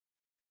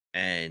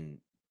 and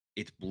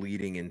it's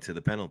bleeding into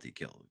the penalty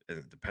kill.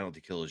 And the penalty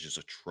kill is just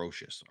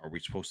atrocious. Are we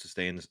supposed to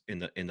stay in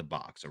the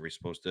box? Are we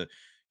supposed to,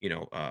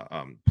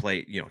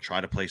 play,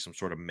 try to play some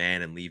sort of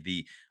man and leave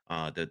the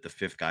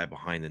fifth guy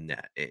behind the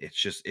net?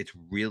 It's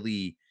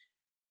really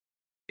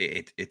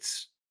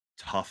it's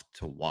tough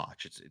to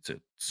watch. It's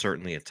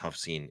certainly a tough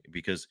scene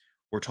because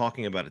we're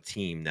talking about a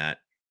team that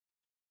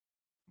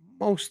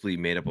mostly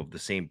made up of the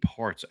same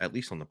parts, at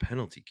least on the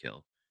penalty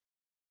kill,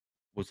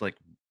 was like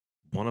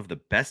one of the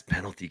best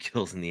penalty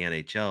kills in the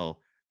NHL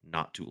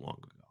not too long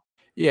ago.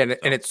 Yeah, and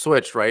So it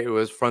switched, right? It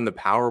was from the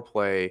power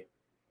play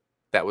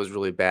that was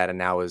really bad, and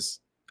now is,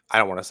 I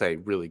don't want to say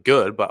really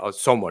good, but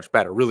so much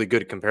better, really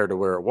good compared to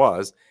where it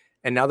was.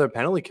 And now their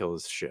penalty kill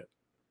is shit.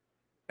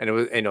 And it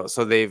was,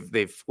 so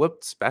they've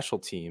flipped special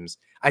teams.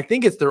 I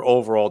think it's their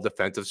overall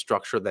defensive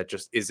structure that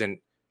just isn't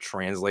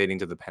translating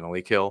to the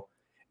penalty kill.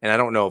 And I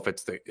don't know if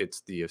it's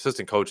the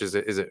assistant coach. Is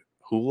it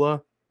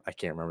Hula? I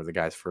can't remember the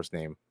guy's first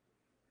name.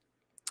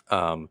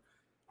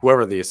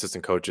 Whoever the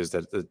assistant coach is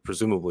that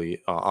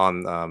presumably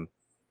on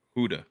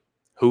Huda,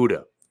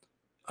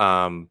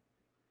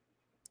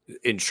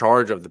 in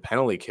charge of the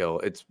penalty kill,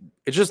 it's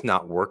just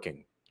not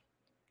working.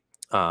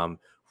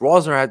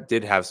 Rosner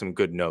did have some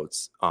good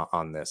notes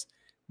on this,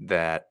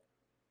 that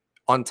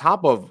on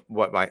top of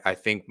what I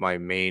think my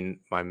main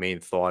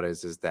thought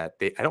is that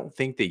I don't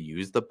think they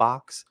use the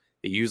box.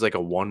 They use like a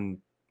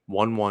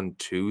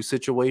 1-1-1-2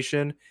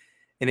 situation,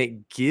 and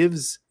it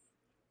gives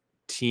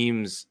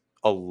teams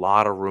a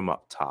lot of room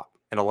up top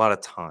and a lot of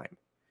time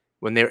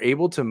when they're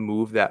able to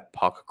move that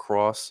puck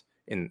across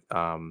in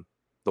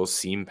those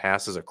seam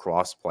passes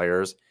across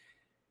players,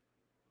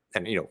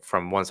 and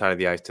from one side of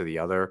the ice to the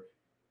other.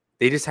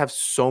 They just have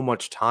so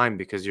much time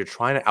because you're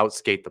trying to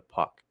outskate the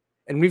puck.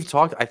 And we've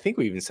talked, I think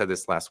we even said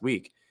this last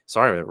week.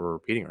 Sorry that we're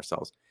repeating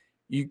ourselves.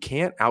 You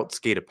can't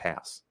outskate a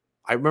pass.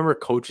 I remember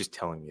coaches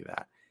telling me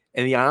that.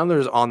 And the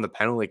Islanders on the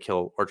penalty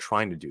kill are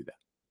trying to do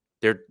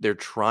that. They're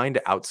trying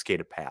to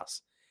outskate a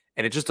pass,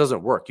 and it just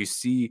doesn't work. You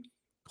see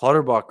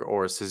Clutterbuck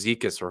or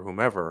Cizikas or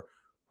whomever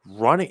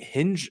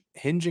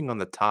hinging on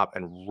the top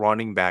and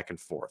running back and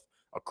forth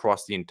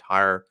across the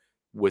entire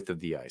width of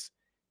the ice,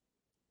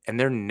 and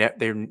you're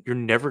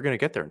never going to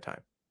get there in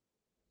time.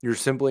 You're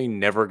simply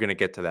never going to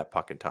get to that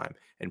puck in time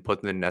and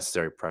put the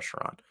necessary pressure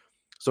on.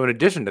 So in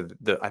addition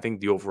to I think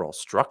the overall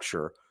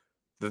structure,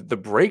 the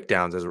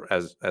breakdowns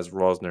as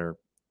Rosner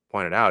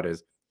pointed out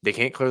is they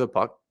can't clear the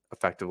puck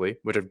effectively,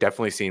 which I've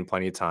definitely seen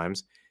plenty of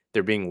times.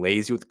 They're being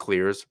lazy with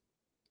clears.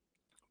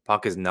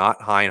 Puck is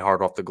not high and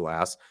hard off the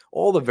glass.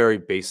 All the very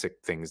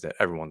basic things that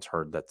everyone's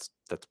heard that's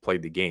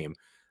played the game,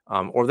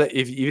 or that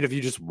even if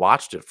you just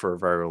watched it for a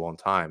very long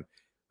time,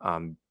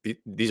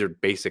 these are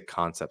basic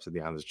concepts that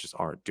the Islanders just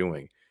aren't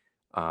doing.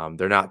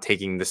 They're not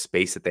taking the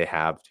space that they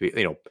have to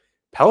be.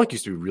 Pelech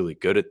used to be really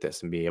good at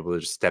this and be able to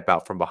just step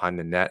out from behind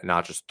the net and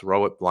not just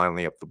throw it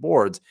blindly up the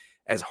boards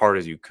as hard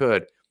as you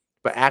could,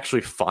 but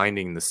actually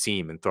finding the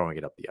seam and throwing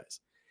it up the ice.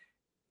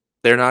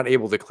 They're not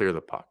able to clear the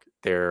puck.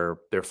 They're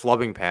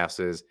flubbing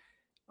passes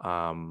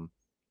to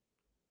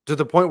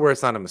the point where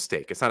it's not a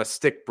mistake. It's not a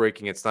stick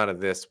breaking. It's not a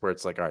this where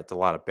it's like, all right, it's a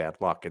lot of bad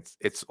luck.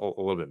 It's a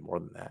little bit more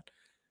than that.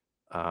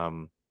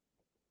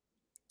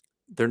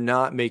 They're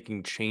not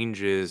making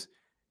changes.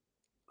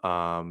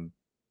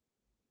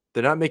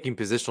 They're not making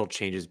positional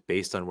changes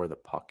based on where the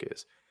puck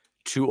is.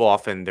 Too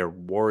often, they're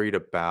worried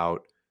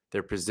about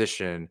their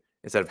position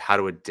instead of how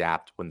to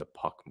adapt when the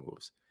puck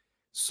moves.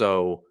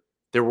 So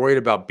they're worried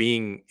about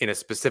being in a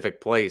specific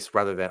place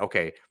rather than,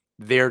 okay,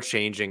 they're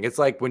changing. It's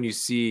like when you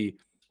see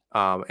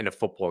in a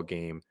football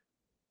game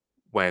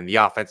when the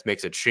offense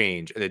makes a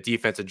change and the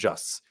defense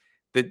adjusts.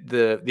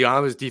 The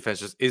Islanders defense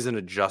just isn't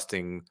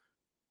adjusting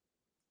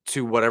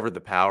to whatever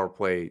the power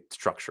play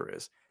structure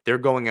is. They're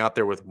going out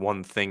there with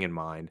one thing in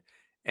mind,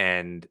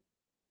 and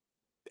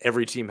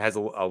every team has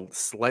a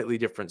slightly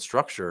different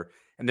structure,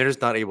 and they're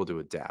just not able to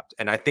adapt.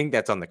 And I think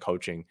that's on the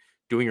coaching,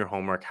 doing your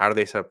homework. How do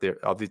they set up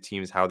their other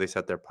teams? How do they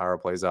set their power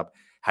plays up?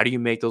 How do you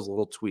make those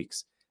little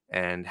tweaks?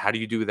 And how do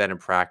you do that in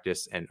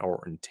practice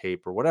or in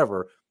tape or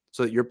whatever,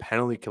 so that your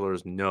penalty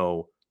killers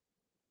know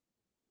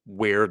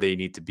where they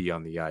need to be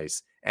on the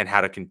ice and how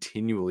to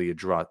continually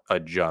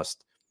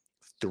adjust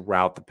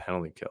throughout the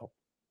penalty kill.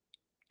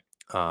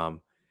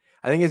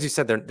 I think, as you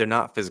said, they're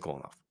not physical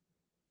enough.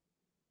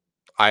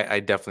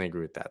 I definitely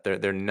agree with that.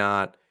 They're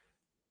not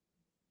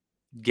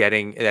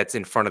getting that's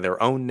in front of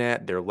their own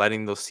net. They're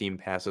letting those seam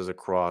passes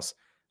across,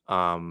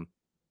 and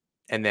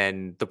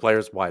then the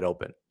player's wide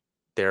open.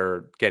 They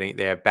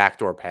have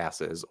backdoor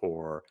passes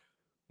or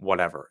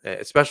whatever,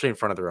 especially in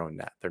front of their own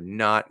net. They're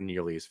not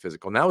nearly as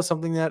physical. And that was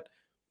something that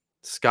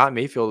Scott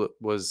Mayfield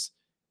was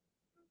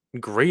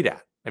great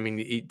at. I mean,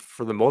 he,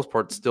 for the most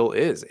part, still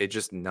is.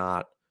 It's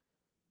not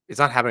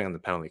happening on the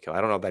penalty kill.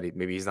 I don't know that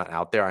maybe he's not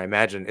out there. I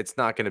imagine it's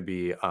not going to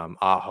be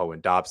Aho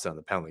and Dobson on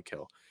the penalty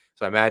kill.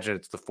 So I imagine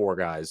it's the four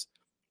guys,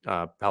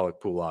 Pelech,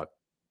 Pulak,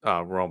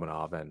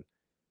 Romanov,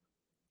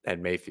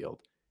 and Mayfield.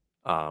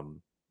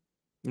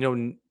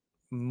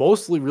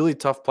 Mostly really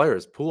tough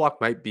players.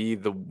 Pulak might be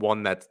the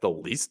one that's the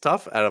least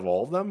tough out of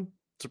all of them,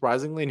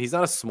 surprisingly. And he's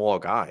not a small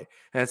guy.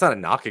 And it's not a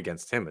knock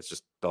against him. It's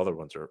just the other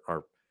ones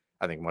are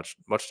I think, much,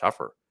 much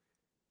tougher.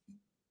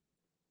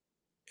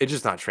 It's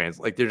just not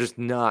like they're just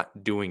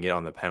not doing it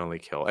on the penalty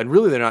kill. And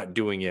really, they're not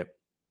doing it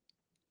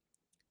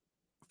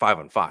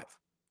 5-on-5.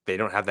 They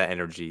don't have that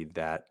energy,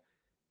 not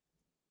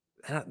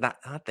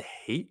the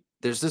hate.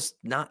 There's just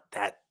not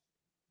that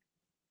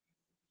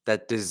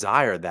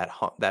desire, that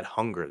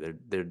hunger.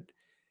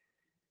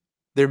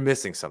 They're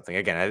missing something.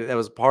 Again, that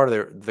was part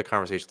of the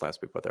conversation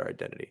last week about their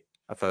identity.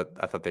 I thought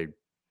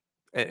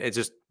it's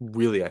just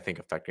really, I think,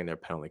 affecting their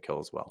penalty kill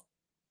as well.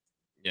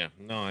 Yeah,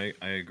 no, I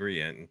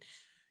agree. And,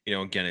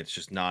 again, it's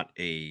just not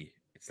an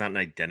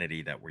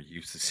identity that we're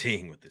used to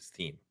seeing with this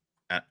team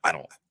at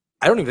all.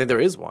 I don't even think there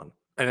is one.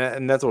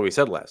 And that's what we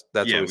said last.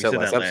 That's what we said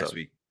last episode. Last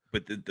week.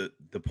 But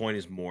the point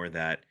is more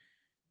that,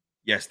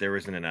 yes, there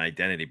isn't an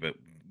identity, but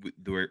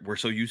we're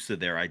so used to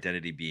their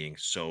identity being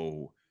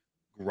so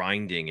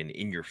grinding and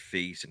in your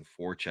face and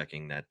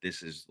forechecking that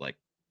this is like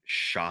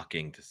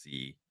shocking to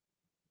see,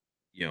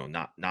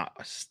 not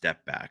a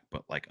step back,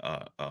 but like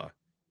a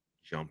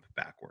jump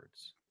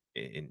backwards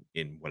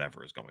in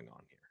whatever is going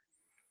on here.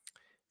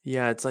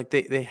 Yeah, it's like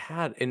they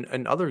had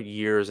in other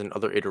years and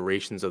other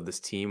iterations of this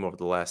team over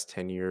the last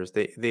 10 years,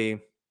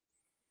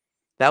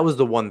 that was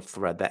the one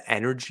thread, that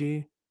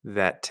energy,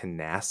 that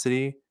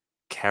tenacity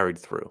carried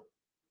through,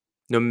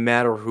 no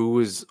matter who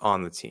was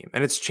on the team.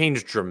 And it's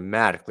changed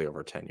dramatically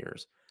over 10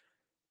 years.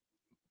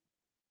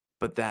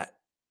 But that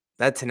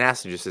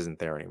tenacity just isn't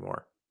there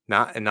anymore.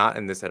 Not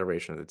in this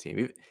iteration of the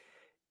team.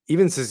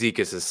 Even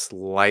Cizikas is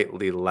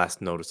slightly less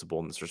noticeable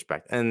in this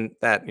respect. And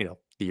that, the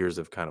years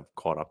have kind of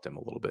caught up to him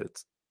a little bit.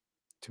 It's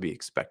to be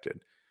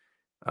expected.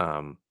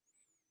 I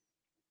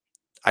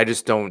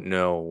just don't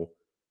know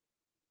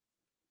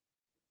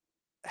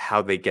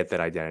how they get that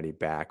identity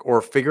back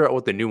or figure out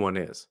what the new one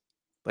is.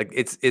 Like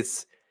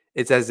it's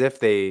it's as if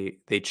they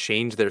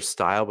changed their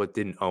style but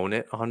didn't own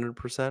it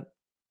 100%.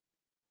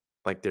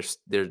 Like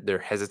they're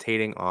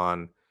hesitating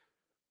on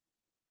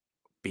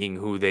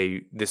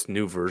being this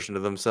new version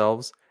of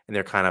themselves, and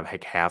they're kind of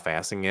like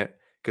half-assing it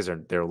because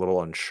they're a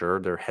little unsure.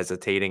 They're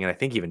hesitating, and I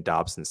think even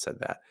Dobson said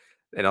that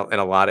in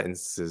a lot of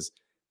instances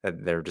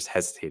that they're just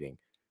hesitating.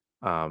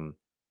 Um,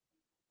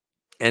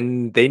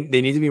 and they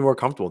need to be more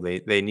comfortable.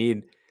 They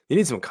need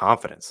some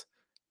confidence.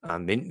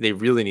 They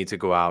really need to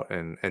go out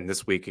and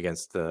this week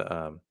against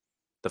the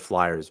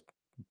Flyers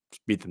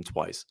beat them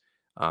twice.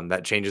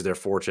 That changes their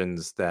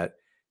fortunes. That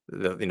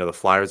the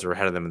Flyers are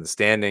ahead of them in the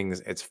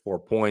standings. It's 4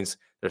 points.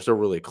 They're still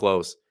really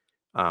close.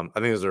 I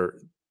think those are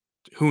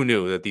who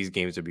knew that these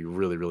games would be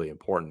really really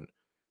important.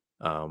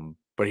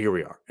 But here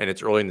we are, and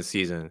it's early in the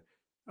season,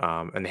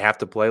 and they have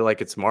to play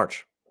like it's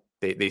March.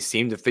 They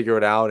seem to figure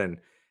it out, and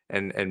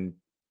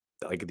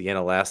like at the end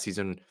of last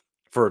season,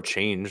 for a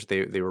change,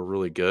 they were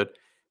really good.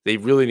 They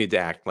really need to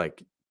act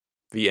like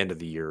the end of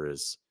the year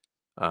is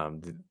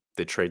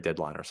the trade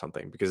deadline or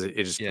something, because it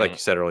just, like Yeah. you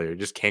said earlier, it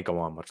just can't go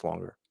on much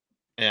longer.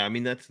 Yeah, I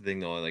mean that's the thing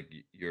though. Like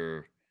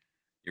you're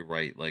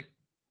right. Like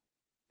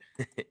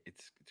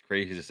it's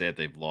crazy to say that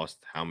they've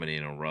lost how many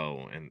in a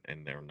row and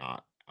they're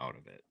not out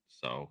of it.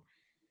 So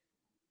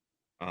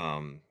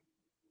um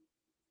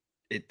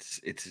it's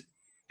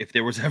if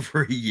there was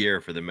ever a year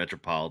for the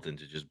Metropolitan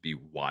to just be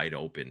wide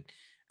open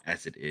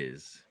as it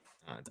is,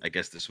 I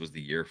guess this was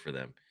the year for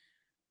them.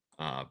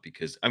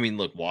 Because I mean,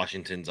 look,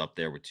 Washington's up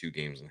there with 2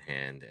 games in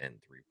hand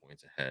and 3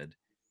 points ahead.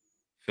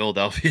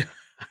 Philadelphia,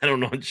 I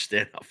don't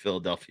understand how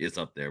Philadelphia's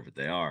up there, but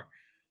they are.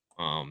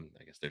 I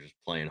guess they're just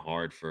playing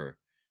hard for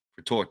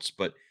torts,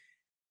 but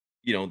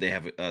they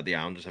have the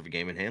Islanders have a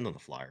game in hand on the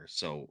Flyers,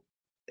 so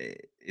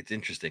it's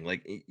interesting.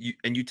 Like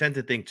you tend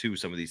to think too,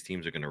 some of these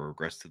teams are going to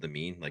regress to the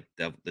mean. Like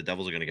the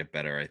Devils are going to get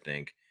better, I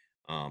think.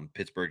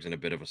 Pittsburgh's in a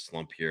bit of a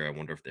slump here. I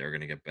wonder if they're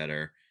going to get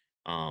better.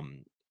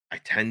 Um, I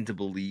tend to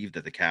believe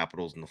that the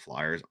Capitals and the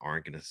Flyers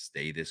aren't going to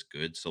stay this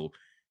good, so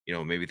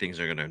maybe things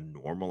are going to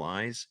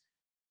normalize.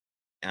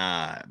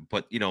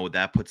 But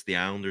that puts the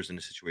Islanders in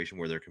a situation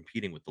where they're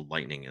competing with the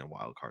Lightning in a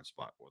wild card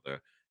spot, or the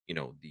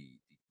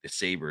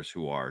Sabres,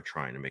 who are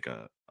trying to make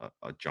a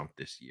jump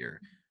this year.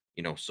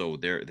 So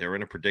they're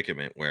in a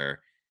predicament where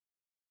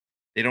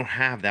they don't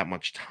have that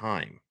much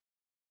time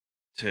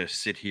to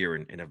sit here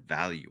and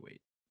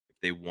evaluate. If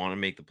they want to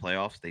make the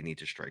playoffs, they need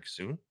to strike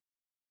soon.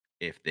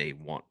 If they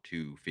want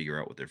to figure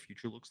out what their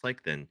future looks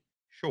like, then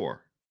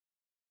sure,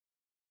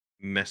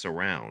 mess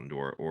around,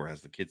 or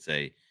as the kids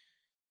say,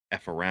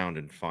 F around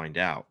and find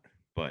out.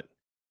 But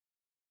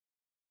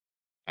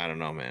I don't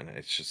know, man.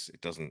 It's just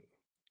it doesn't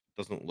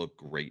look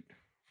great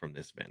from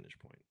this vantage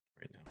point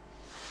right now.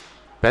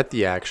 Bet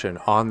the action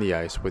on the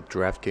ice with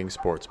DraftKings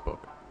Sportsbook.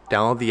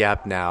 Download the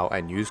app now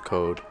and use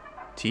code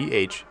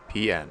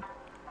THPN.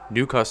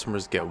 New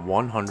customers get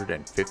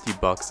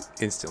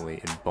 $150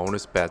 instantly in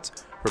bonus bets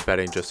for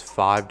betting just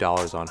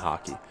 $5 on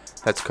hockey.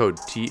 That's code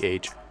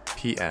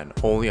THPN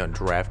only on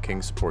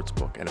DraftKings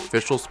Sportsbook, an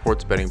official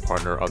sports betting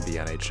partner of the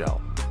NHL.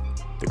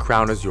 The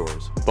crown is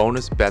yours.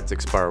 Bonus bets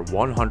expire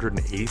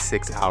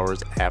 186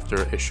 hours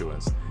after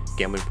issuance.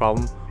 Gambling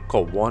problem?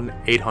 Call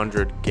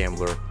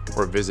 1-800-GAMBLER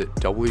or visit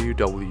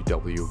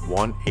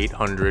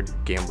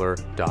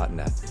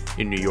www.1800gambler.net.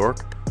 In New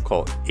York,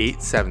 call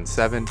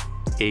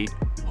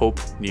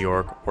 877-8-HOPE-NEW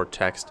YORK or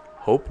text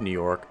HOPE-NEW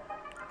YORK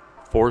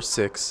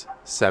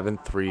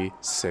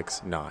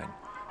 467369.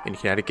 In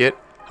Connecticut,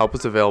 help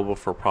is available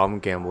for problem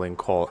gambling.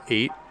 Call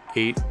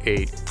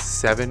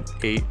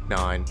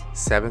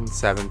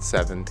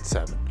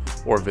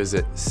 888-789-7777 or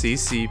visit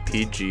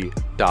ccpg.org.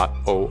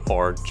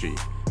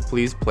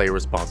 Please play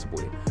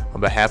responsibly. On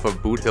behalf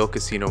of Boot Hill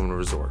Casino and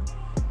Resort.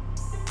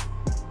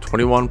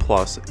 21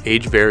 plus,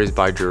 age varies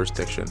by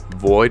jurisdiction.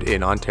 Void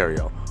in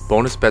Ontario.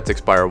 Bonus bets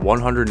expire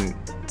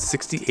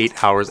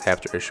 168 hours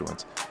after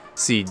issuance.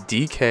 See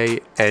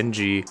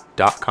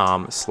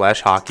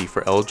dkng.com/hockey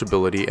for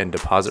eligibility and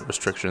deposit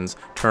restrictions,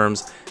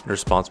 terms, and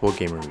responsible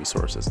gaming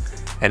resources.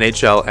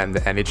 NHL and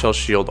the NHL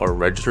Shield are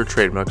registered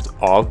trademarks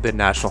of the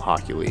National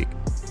Hockey League.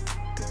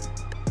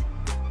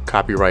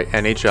 Copyright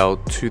NHL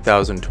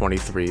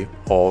 2023,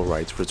 all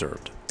rights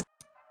reserved.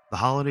 The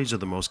holidays are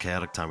the most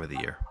chaotic time of the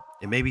year.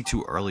 It may be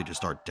too early to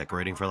start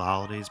decorating for the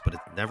holidays, but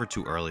it's never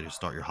too early to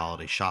start your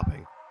holiday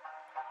shopping.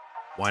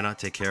 Why not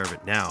take care of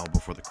it now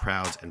before the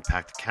crowds and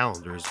packed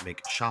calendars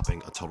make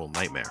shopping a total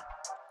nightmare?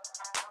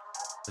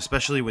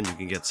 Especially when you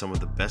can get some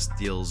of the best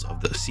deals of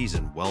the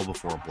season well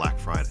before Black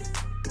Friday.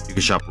 You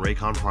can shop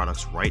Raycon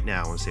products right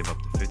now and save up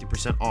to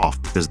 50%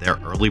 off because their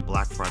early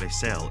Black Friday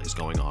sale is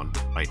going on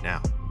right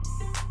now.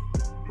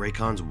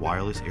 Raycon's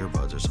wireless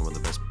earbuds are some of the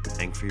best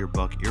bang for your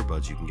buck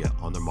earbuds you can get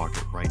on the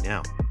market right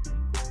now.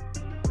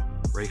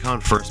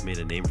 Raycon first made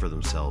a name for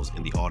themselves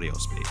in the audio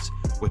space,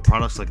 with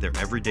products like their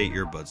everyday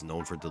earbuds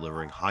known for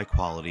delivering high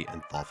quality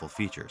and thoughtful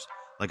features,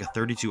 like a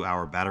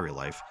 32-hour battery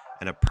life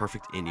and a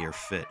perfect in-ear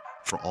fit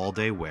for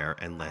all-day wear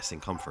and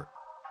lasting comfort.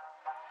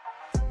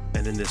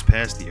 And in this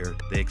past year,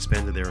 they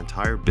expanded their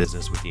entire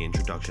business with the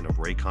introduction of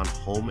Raycon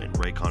Home and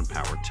Raycon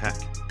Power Tech.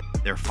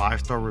 Their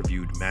 5-star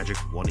reviewed Magic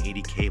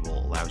 180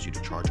 cable allows you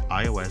to charge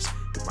iOS,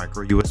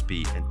 micro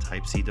USB, and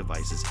Type-C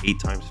devices 8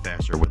 times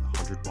faster with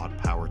 100-watt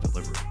power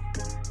delivery.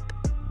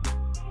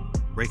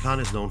 Raycon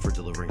is known for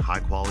delivering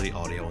high-quality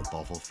audio and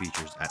thoughtful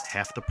features at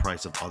half the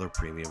price of other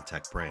premium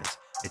tech brands.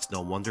 It's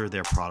no wonder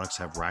their products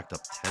have racked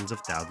up tens of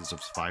thousands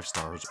of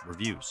 5-star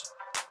reviews.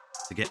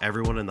 To get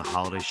everyone in the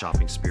holiday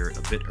shopping spirit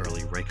a bit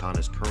early, Raycon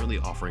is currently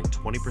offering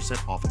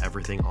 20% off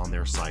everything on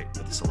their site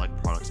with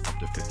select products up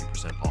to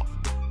 50% off.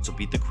 So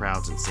beat the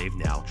crowds and save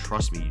now.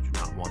 Trust me, you do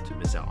not want to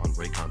miss out on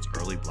Raycon's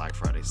early Black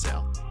Friday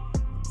sale.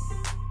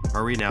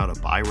 Hurry now to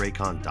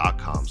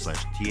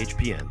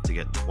buyraycon.com/THPN to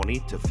get 20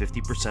 to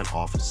 50%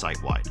 off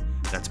site-wide.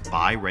 That's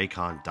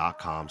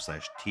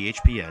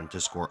buyraycon.com/THPN to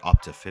score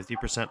up to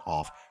 50%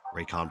 off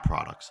Raycon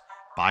products.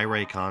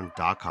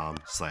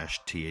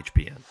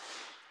 buyraycon.com/THPN.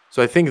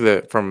 So I think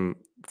that from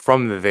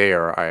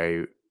there,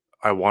 I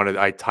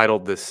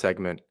titled this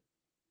segment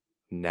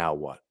 "Now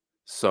What."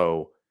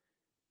 So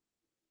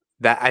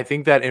that I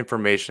think that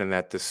information,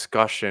 that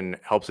discussion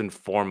helps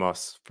inform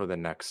us for the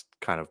next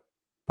kind of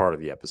part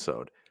of the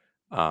episode.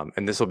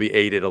 And this will be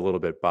aided a little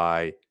bit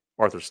by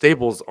Arthur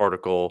Staples'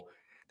 article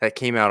that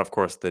came out, of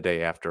course, the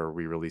day after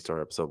we released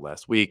our episode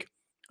last week,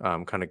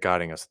 kind of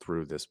guiding us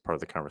through this part of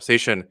the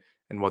conversation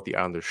and what the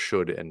Islanders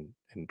should and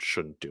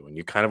shouldn't do. And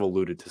you kind of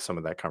alluded to some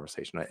of that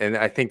conversation. And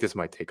I think this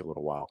might take a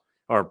little while,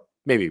 or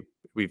maybe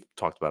we've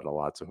talked about it a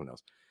lot, so who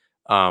knows.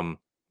 I'll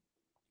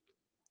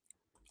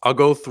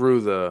go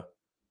through the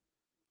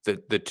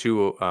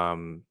two,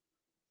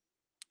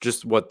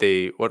 just what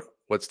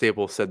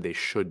Staples said they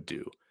should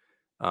do.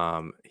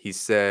 He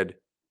said,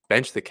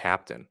 bench the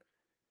captain.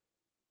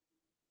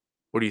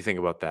 What do you think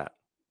about that?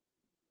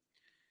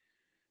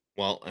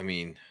 Well, I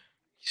mean,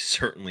 he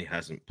certainly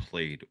hasn't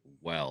played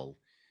well,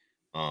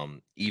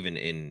 even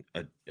in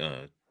a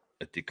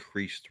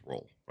decreased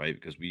role, right?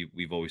 Because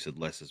we've always said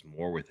less is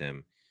more with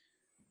him.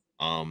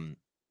 But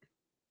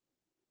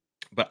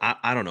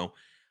I don't know.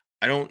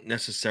 I don't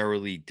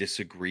necessarily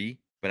disagree,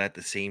 but at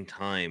the same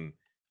time,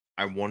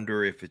 I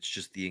wonder if it's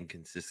just the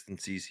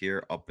inconsistencies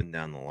here up and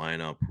down the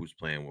lineup. Who's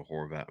playing with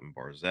Horvat and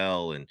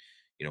Barzell, and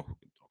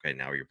okay,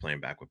 now you're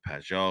playing back with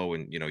Pajot,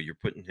 and you're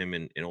putting him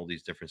in all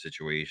these different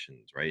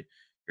situations, right?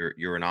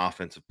 You're an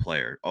offensive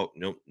player. Oh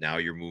no, now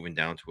you're moving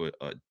down to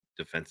a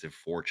defensive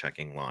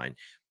forechecking line.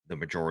 The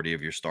majority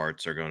of your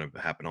starts are going to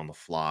happen on the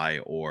fly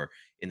or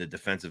in the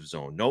defensive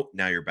zone. Nope,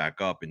 now you're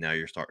back up and now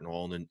you're starting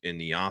all in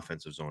the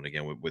offensive zone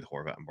again with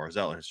Horvat and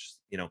Barzell. And it's just,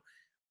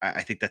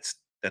 I think that's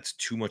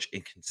too much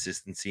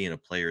inconsistency in a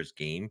player's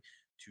game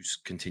to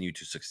continue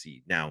to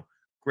succeed. Now,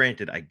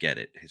 granted, I get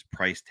it. His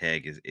price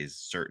tag is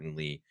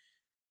certainly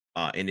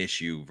an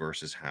issue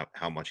versus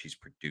how much he's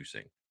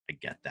producing. I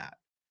get that.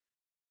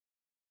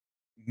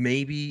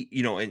 Maybe,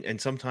 and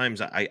sometimes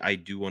I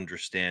do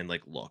understand,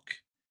 like, look,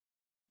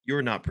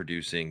 you're not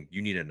producing,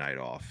 you need a night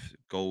off.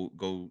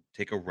 Go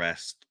take a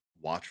rest,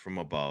 watch from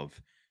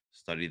above,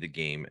 study the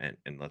game,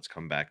 and let's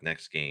come back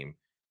next game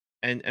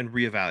and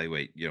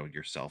reevaluate,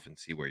 yourself and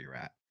see where you're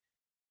at.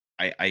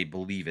 I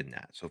believe in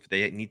that. So if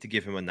they need to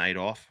give him a night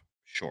off,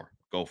 sure,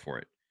 go for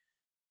it.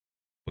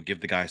 But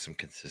give the guy some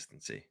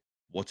consistency.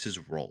 What's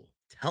his role?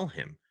 Tell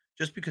him.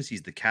 Just because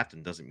he's the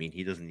captain doesn't mean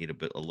he doesn't need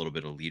a little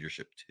bit of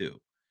leadership too.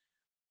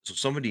 So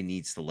somebody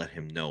needs to let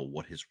him know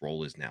what his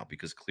role is now,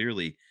 because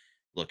clearly,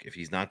 look, if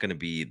he's not going to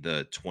be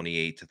the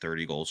 28 to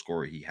 30 goal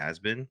scorer he has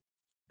been,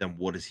 then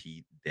what is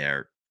he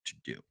there to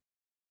do?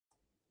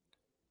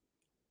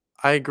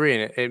 I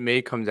agree, and it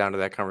may come down to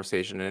that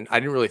conversation. And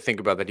I didn't really think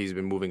about that he's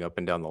been moving up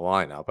and down the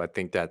lineup. I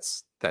think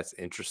that's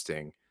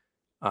interesting.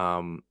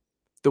 Um,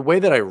 the way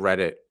that I read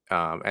it,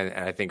 and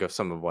I think of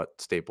some of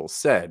what Staples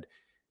said,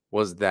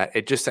 was that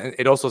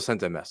it also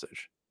sent a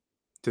message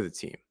to the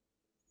team.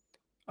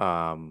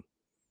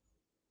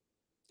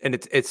 And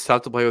it's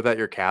tough to play without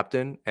your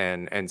captain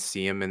and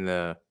see him in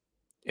the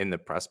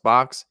press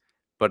box,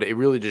 but it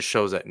really just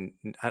shows that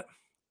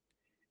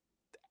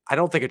I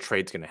don't think a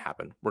trade's going to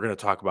happen. We're going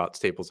to talk about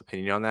Staples'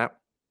 opinion on that.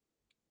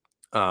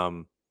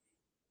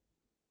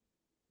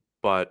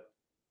 But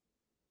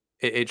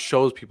it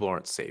shows people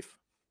aren't safe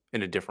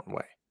in a different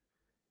way,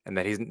 and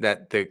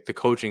that the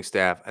coaching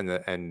staff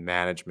and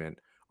management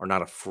are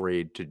not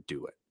afraid to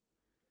do it.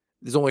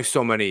 There's only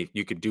so many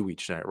you could do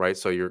each night, right?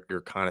 So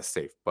you're kind of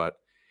safe, but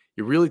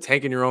you're really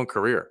tanking your own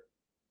career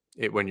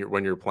when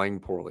you're playing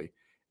poorly.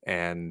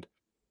 And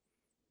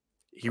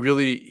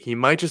he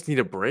might just need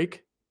a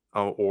break,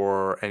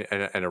 or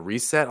a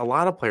reset. A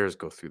lot of players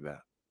go through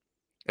that.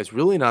 It's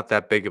really not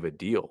that big of a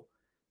deal.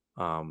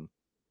 And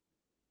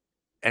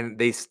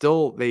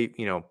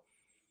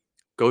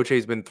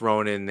Gauthier's been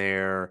thrown in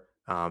there.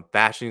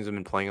 Bastian's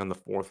been playing on the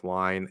fourth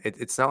line.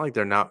 It's not like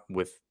they're not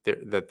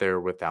that they're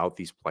without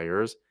these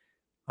players.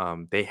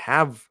 They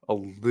have a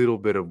little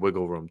bit of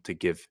wiggle room to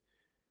give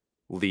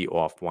Lee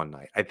off one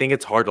night. I think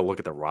it's hard to look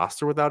at the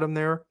roster without him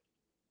there,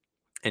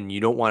 and you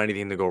don't want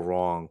anything to go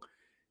wrong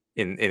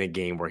in a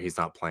game where he's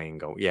not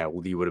playing.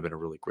 Lee would have been a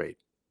really great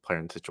player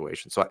in the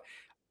situation. So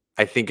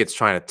I think it's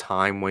trying to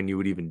time when you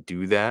would even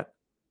do that.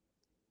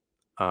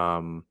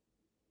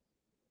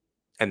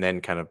 and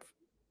then kind of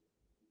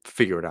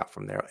figure it out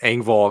from there.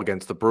 Engvall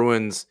against the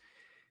Bruins,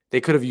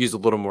 they could have used a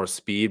little more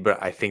speed, but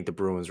I think the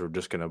Bruins were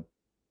just going to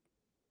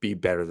be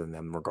better than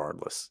them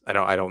regardless. I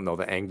don't know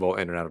that Engvall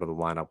in and out of the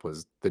lineup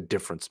was the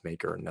difference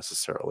maker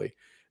necessarily.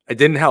 It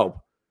didn't help,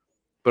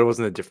 but it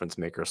wasn't a difference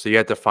maker. So you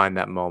had to find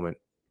that moment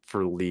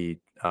for Lee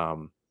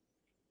for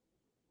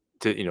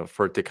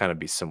it to kind of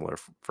be similar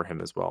for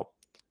him as well.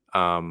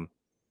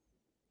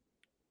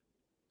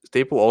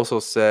 Staple also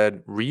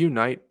said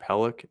reunite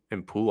Pelech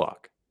and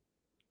Pulak.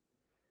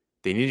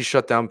 They need to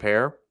shut down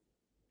pair,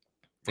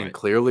 and Right.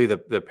 clearly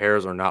the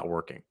pairs are not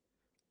working.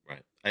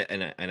 Right.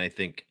 I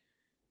think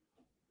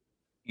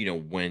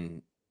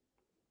when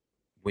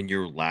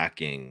you're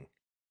lacking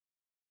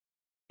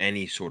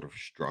any sort of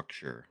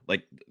structure,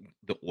 like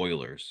the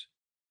Oilers,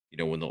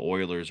 when the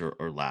Oilers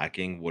are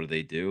lacking, what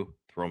do?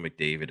 Throw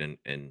McDavid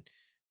and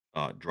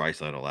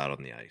Draisaitl out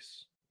on the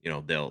ice.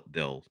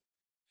 They'll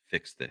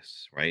fix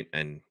this, right?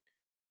 And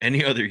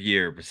any other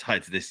year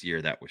besides this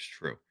year, that was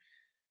true.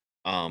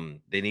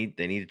 They need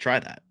to try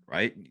that,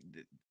 right?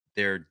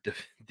 Their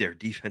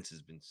defense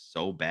has been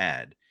so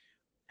bad.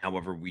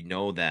 However, we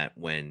know that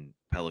when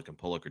Pelech and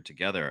Pulock are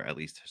together, at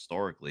least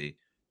historically,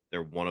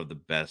 they're one of the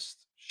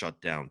best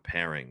shutdown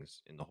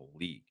pairings in the whole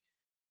league.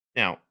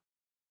 Now,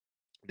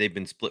 they've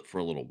been split for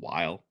a little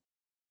while.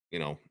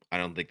 I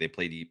don't think they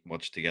played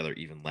much together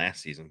even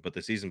last season, but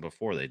the season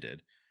before they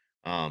did.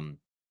 Um,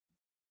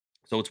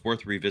 so it's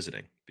worth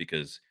revisiting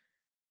because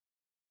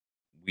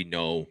we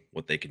know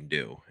what they can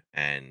do,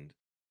 and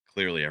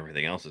clearly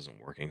everything else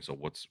isn't working. So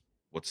what's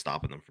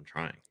stopping them from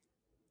trying?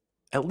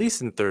 At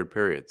least in third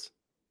periods.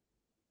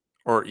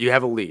 Or you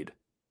have a lead.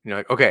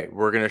 Like, okay,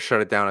 we're gonna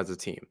shut it down as a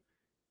team.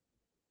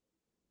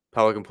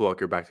 Pelech and Pulak,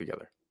 you're back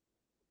together.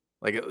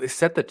 Like it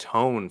set the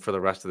tone for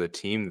the rest of the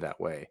team that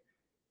way.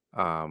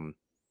 Um,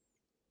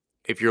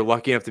 if you're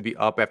lucky enough to be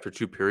up after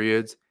 2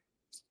 periods,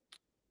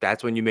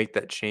 that's when you make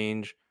that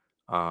change.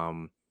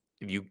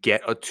 If you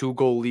get a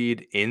 2-goal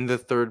lead in the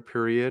third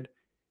period,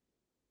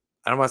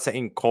 I'm not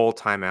saying call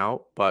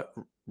timeout, but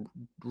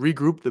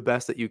regroup the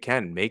best that you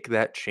can. Make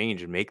that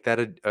change and make that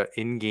a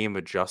in-game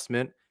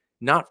adjustment,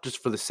 not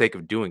just for the sake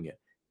of doing it.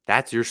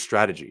 That's your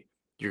strategy.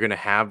 You're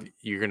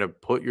gonna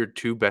put your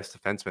 2 best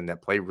defensemen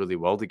that play really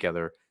well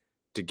together,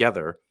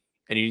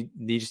 and you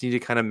just need to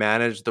kind of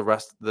manage the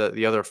rest of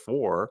the other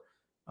 4,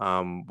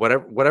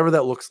 whatever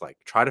that looks like.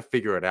 Try to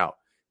figure it out.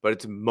 But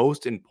it's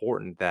most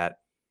important that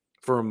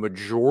for a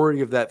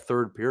majority of that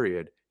third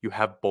period, you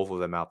have both of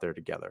them out there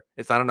together.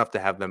 It's not enough to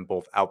have them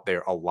both out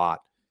there a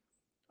lot,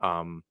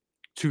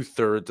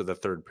 2/3 of the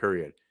third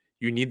period.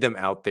 You need them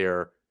out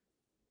there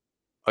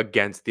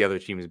against the other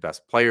team's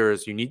best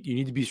players. You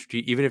need to be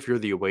strategic. Even if you're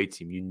the away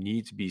team, you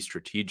need to be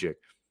strategic.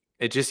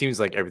 It just seems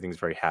like everything's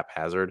very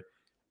haphazard.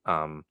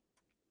 Um,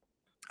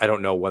 I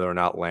don't know whether or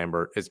not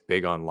Lambert is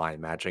big on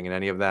line matching and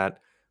any of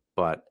that,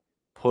 but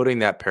putting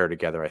that pair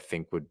together, I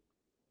think, would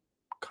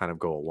kind of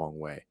go a long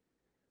way.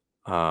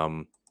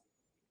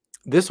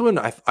 This one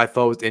I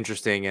thought was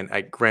interesting,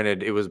 and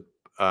granted it was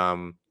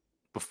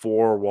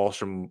before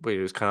Wallstrom, but he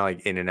was kind of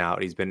like in and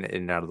out. He's been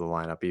in and out of the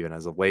lineup even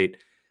as of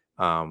late.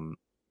 Um,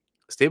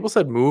 Stable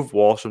said move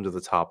Wallstrom to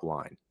the top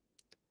line.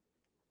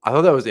 I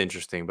thought that was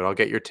interesting, but I'll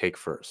get your take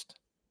first.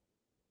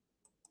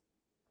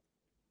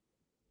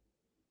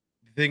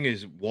 The thing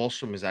is,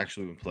 Wallstrom has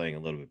actually been playing a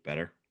little bit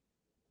better.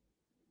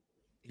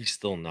 He's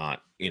still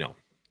not,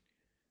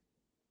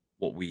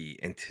 what we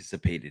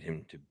anticipated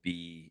him to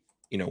be,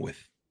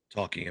 with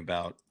talking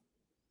about,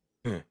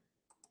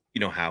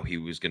 how he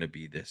was going to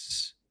be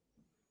this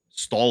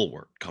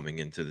stalwart coming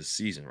into the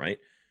season, right?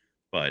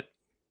 But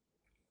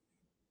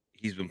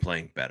he's been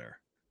playing better.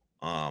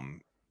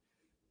 Um,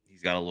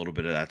 he's got a little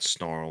bit of that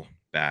snarl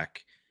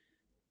back.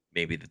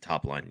 Maybe the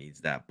top line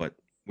needs that, but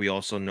we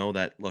also know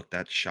that look,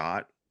 that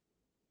shot,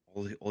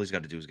 all he's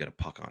got to do is get a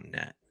puck on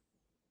net,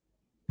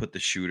 put the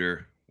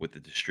shooter with the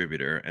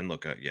distributor, and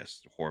look,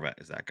 yes, Horvat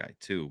is that guy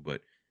too,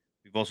 but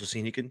we've also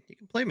seen he can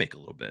play make a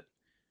little bit.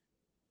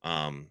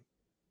 Um,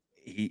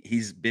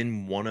 he's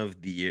been one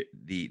of the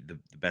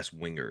best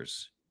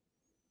wingers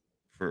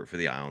for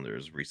the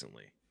Islanders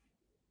recently.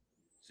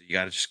 So you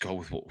got to just go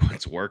with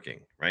what's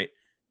working, right?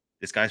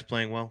 This guy's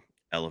playing well.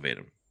 Elevate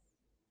him.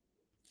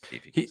 See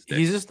if he can stick.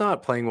 He's just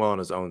not playing well in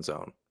his own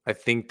zone. I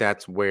think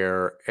that's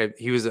where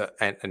he was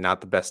and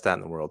not the best stat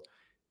in the world,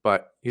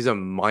 but he's a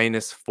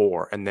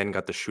 -4 and then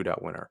got the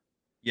shootout winner.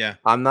 Yeah,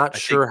 I'm not I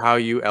think sure how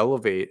you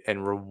elevate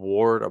and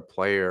reward a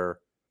player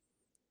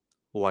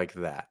like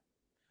that,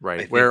 I right?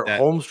 think Where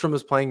that Holmstrom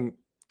is playing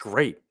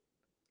great.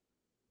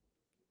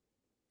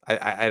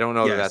 I don't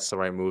know that that's yes, the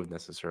right move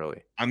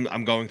necessarily.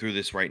 I'm going through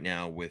this right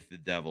now with the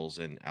Devils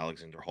and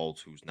Alexander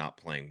Holtz, who's not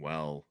playing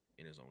well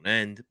in his own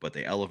end, but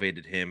they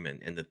elevated him.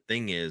 And the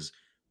thing is,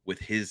 with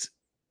his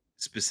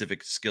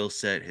specific skill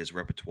set, his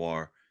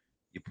repertoire,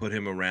 you put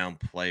him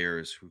around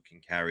players who can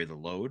carry the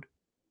load,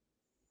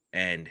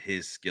 and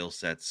his skill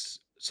sets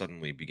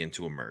suddenly begin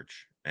to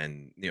emerge.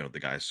 And the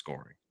guy's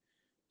scoring.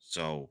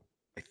 So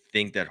I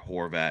think that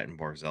Horvat and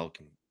Barzell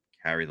can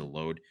carry the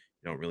load.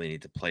 You don't really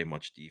need to play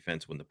much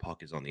defense when the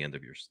puck is on the end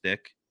of your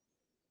stick.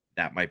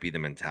 That might be the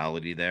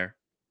mentality there.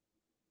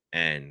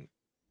 And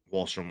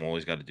Wallstrom, all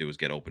he's got to do is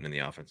get open in the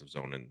offensive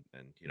zone,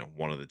 and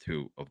one of the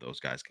two of those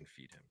guys can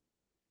feed him.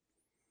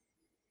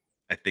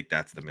 I think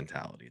that's the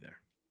mentality there.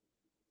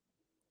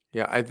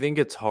 Yeah, I think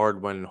it's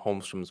hard when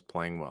Holmstrom's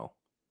playing well.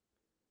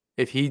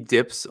 If he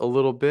dips a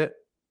little bit,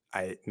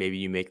 maybe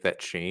you make that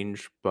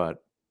change,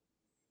 but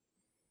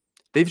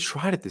they've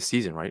tried it this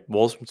season, right?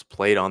 Wallstrom's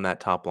played on that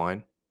top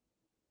line.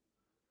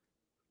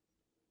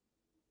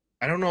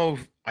 I don't know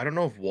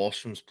if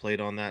Wallstrom's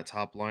played on that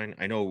top line.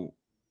 I know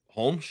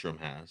Holmstrom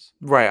has.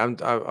 Right.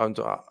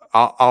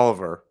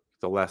 Oliver.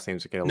 The last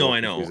names are getting a No, little I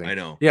know, confusing. I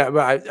know. Yeah,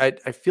 but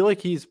I feel like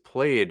he's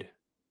played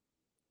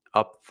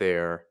up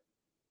there.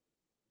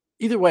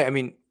 Either way, I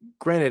mean,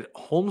 granted,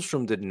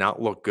 Holmstrom did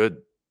not look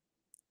good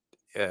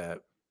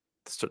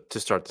to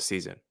start the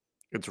season.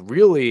 It's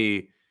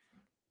really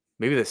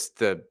maybe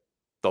the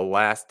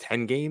last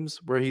 10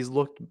 games where he's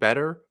looked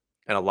better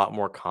and a lot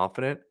more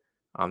confident.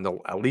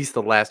 At least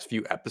the last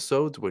few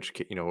episodes, which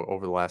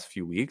over the last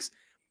few weeks,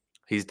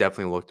 he's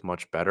definitely looked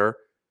much better.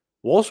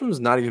 Wallstrom's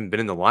not even been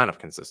in the lineup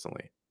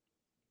consistently,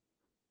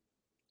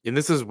 and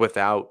this is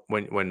without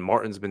when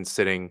Martin's been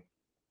sitting.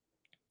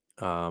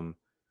 Um,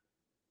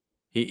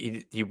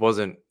 he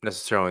wasn't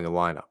necessarily in the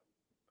lineup.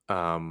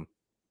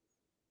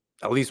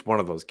 At least one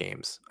of those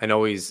games. I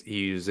know he's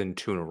in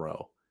 2 in a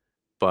row,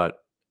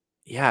 but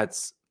yeah,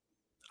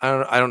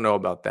 I don't know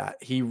about that.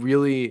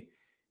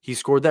 He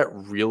scored that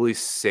really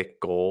sick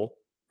goal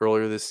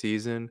earlier this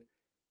season,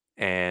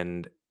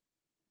 and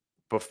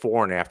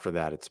before and after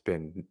that, it's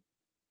been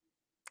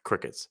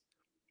crickets.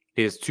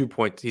 He has 2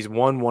 points. He's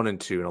won 1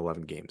 and 2 in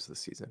 11 games this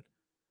season.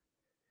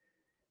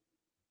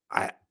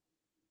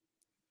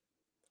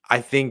 I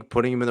think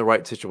putting him in the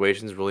right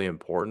situation is really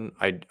important.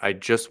 I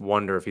just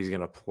wonder if he's going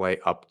to play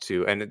up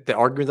to, and the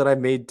argument that I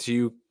made to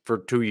you for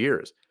 2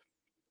 years,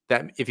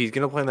 that if he's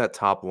going to play on that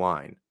top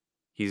line,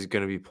 he's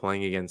going to be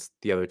playing against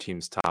the other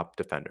team's top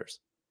defenders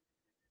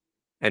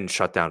and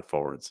shut down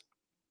forwards.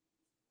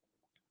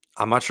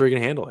 I'm not sure he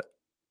can handle it.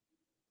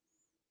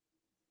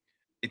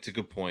 It's a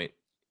good point.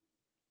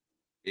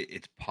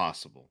 It's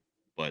possible,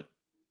 but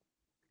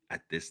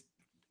at this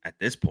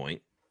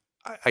point,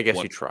 I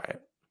guess you try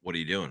it. what are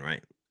you doing,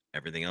 right?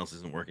 Everything else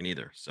isn't working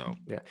either. So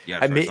Yeah, you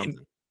got to try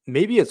something.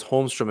 Maybe it's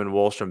Holmstrom and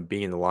Wallstrom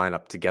being in the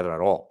lineup together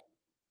at all.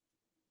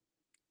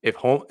 If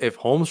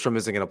Holmstrom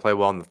isn't going to play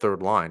well on the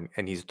third line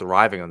and he's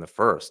thriving on the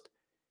first,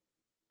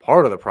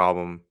 part of the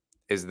problem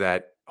is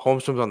that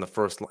Holmstrom's on the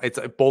first line. It's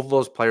like both of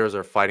those players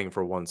are fighting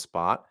for one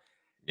spot.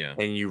 Yeah.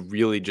 And you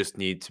really just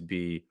need to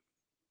be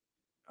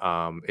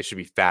it should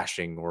be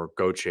Fashing or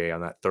Gauthier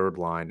on that third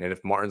line. And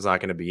if Martin's not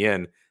going to be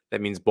in,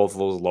 that means both of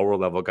those lower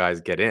level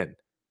guys get in.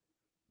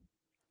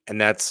 And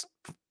that's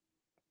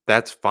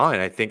fine.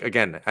 I think,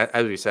 again,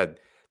 as we said,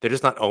 they're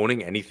just not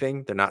owning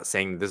anything. They're not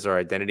saying this is our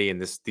identity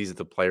and these are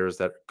the players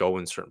that go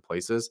in certain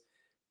places.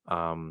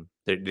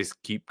 They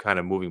just keep kind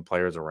of moving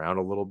players around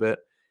a little bit.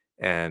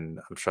 And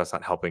I'm sure that's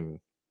not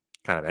helping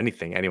kind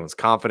of anyone's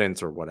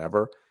confidence or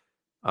whatever.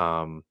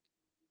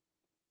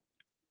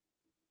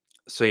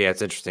 So yeah,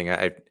 it's interesting.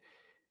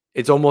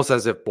 It's almost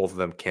as if both of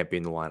them can't be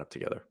in the lineup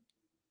together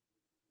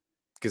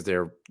because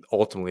they're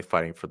ultimately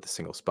fighting for the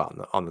single spot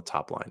on the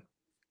top line.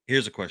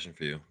 Here's a question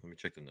for you. Let me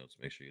check the notes.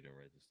 Make sure you didn't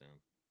write this down.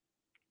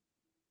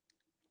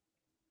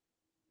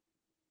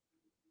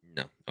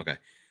 No. Okay.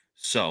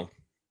 So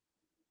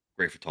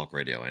great for talk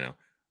radio. I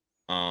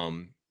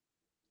know.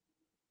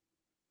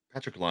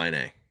 Patrick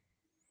Laine.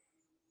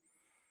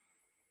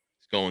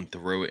 He's going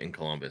through it in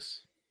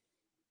Columbus.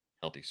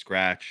 Healthy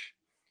scratch.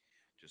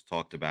 Just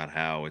talked about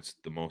how it's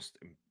the most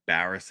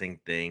embarrassing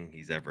thing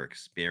he's ever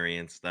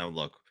experienced. Now,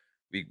 look,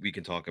 we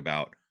can talk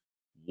about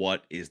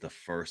what is the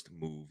first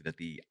move that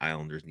the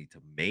Islanders need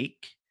to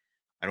make.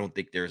 I don't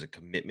think there's a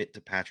commitment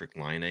to Patrick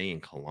Laine in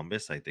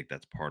Columbus. I think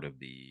that's part of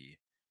the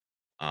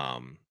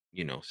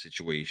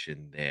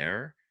situation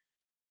there.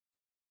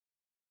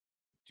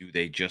 Do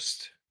they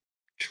just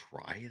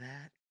try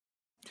that?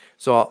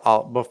 So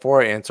I'll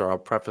before I answer, I'll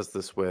preface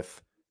this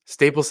with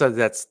Staples said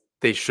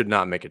they should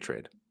not make a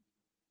trade.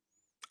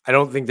 I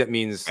don't think that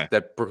means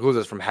that precludes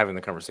us from having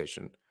the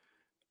conversation.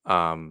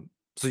 So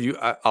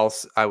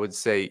I would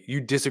say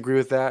you disagree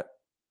with that,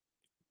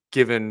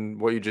 given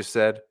what you just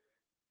said.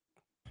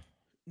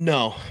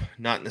 No,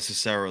 not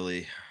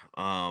necessarily.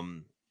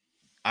 I'm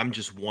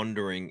just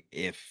wondering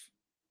if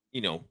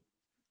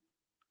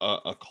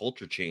a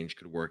culture change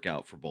could work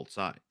out for both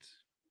sides.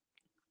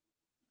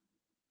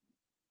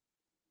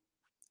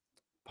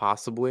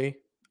 Possibly.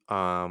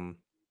 I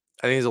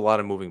think there's a lot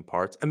of moving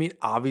parts. I mean,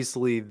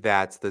 obviously,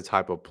 that's the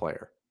type of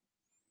player.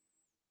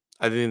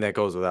 I think that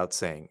goes without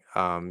saying.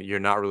 You're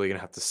not really going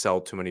to have to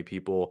sell too many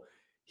people.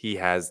 He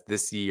has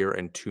this year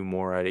and 2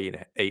 more at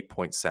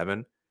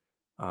 8.7,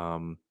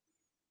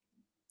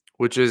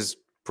 which is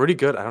pretty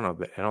good. I don't know.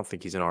 I don't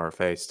think he's an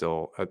RFA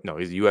still. No,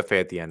 he's a UFA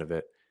at the end of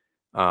it.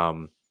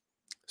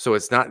 So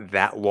it's not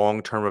that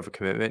long term of a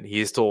commitment.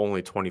 He is still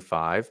only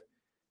 25,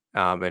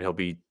 and he'll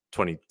be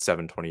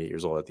 27, 28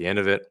 years old at the end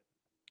of it.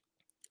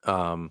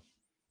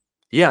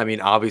 Yeah, I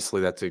mean,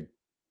 obviously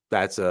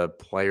that's a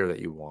player that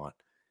you want.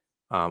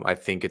 I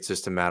think it's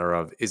just a matter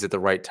of, is it the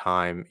right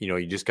time?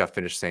 You just got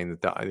finished saying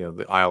that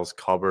the Isles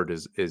cupboard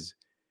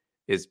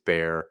is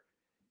bare.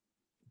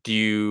 Do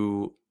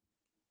you,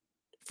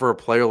 for a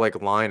player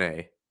like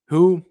Line,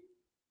 who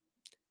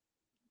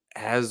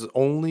has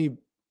only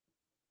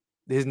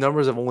his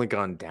numbers have only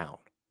gone down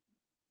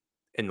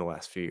in the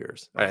last few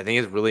years. I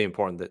think it's really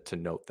important to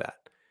note that.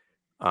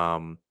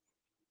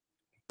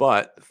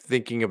 But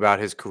thinking about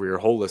his career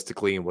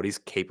holistically and what he's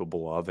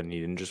capable of, and he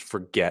didn't just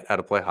forget how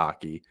to play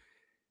hockey,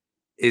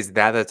 is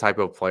that the type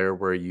of player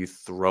where you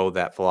throw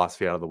that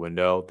philosophy out of the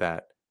window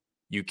that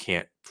you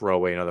can't throw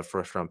away another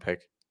first round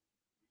pick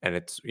and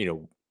it's,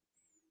 do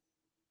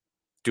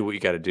what you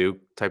got to do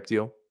type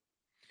deal?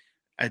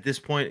 At this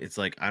point, it's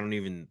like I don't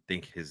even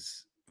think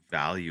his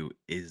value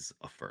is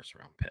a first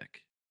round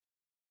pick.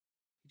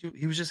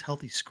 He was just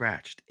healthy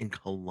scratched in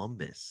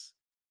Columbus.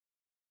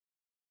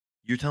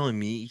 You're telling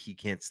me he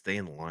can't stay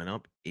in the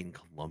lineup in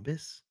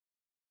Columbus?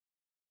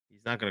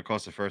 He's not going to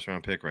cost a first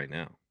round pick right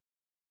now.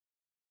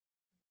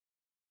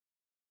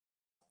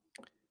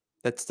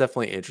 That's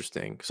definitely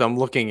interesting. So I'm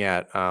looking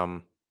at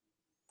some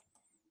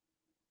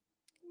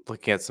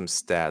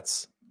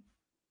stats.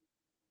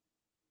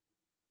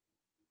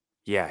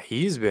 Yeah,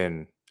 he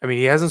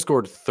hasn't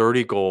scored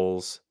 30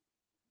 goals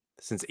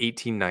since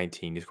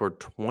 18-19. He scored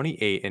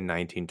 28 in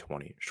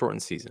 19-20,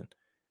 shortened season.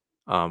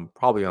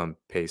 Probably on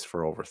pace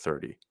for over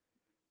 30.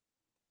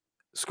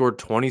 Scored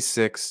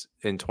 26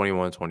 in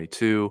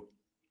 21-22,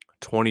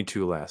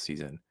 22 last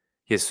season.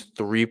 He has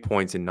 3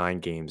 points in 9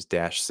 games,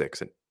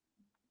 -6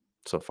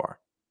 so far.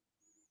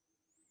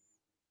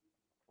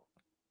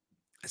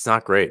 It's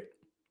not great.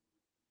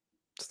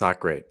 It's not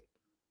great.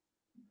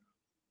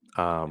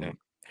 Okay.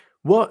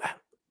 Well,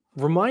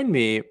 remind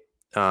me,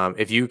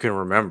 if you can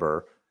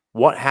remember,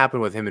 what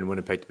happened with him in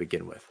Winnipeg to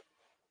begin with.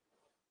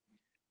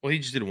 Well, he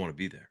just didn't want to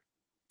be there.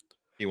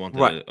 He wanted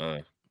Right.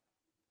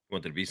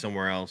 to be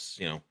somewhere else.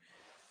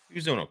 He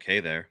was doing okay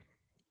there.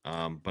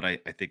 But I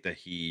think that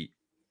he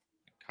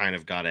kind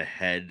of got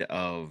ahead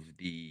of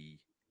the.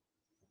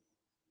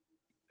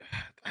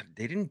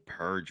 They didn't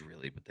purge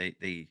really, but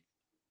they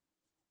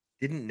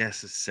didn't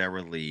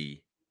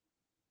necessarily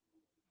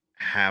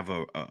have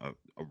a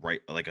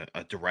right, like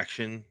a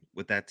direction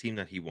with that team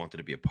that he wanted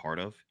to be a part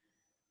of.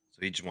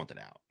 So he just wanted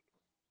out.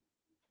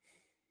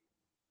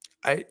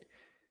 I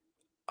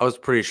was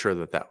pretty sure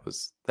that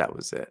was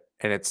it.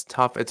 And it's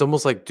tough. It's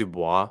almost like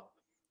Dubois,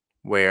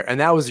 and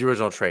that was the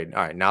original trade.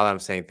 All right, now that I'm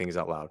saying things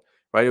out loud,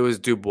 right? It was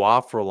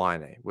Dubois for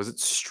Line. Was it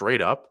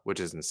straight up, which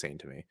is insane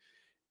to me?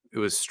 It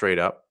was straight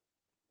up,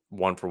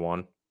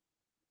 1-for-1,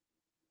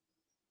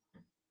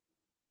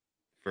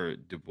 For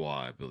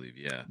Dubois, I believe,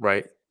 yeah.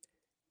 right?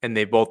 And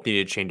they both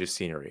needed change of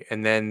scenery.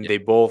 And then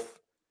Yep.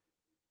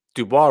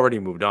 Dubois already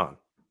moved on.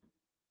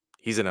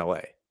 He's in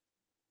LA.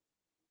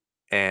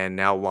 And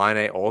now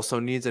Line also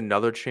needs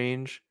another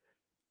change.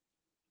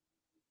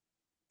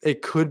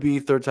 It could be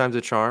third time's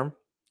a charm.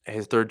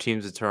 His third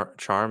team's a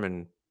charm,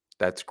 and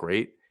that's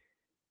great.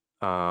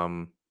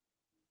 While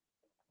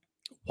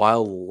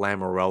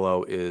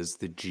Lamoriello is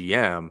the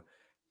GM,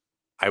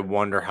 I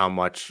wonder how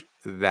much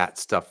that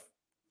stuff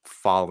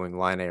following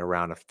Line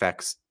around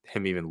affects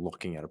him even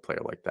looking at a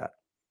player like that.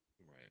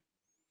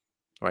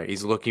 Right.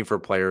 He's looking for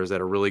players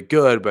that are really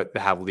good, but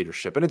have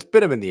leadership. And it's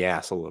bit him in the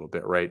ass a little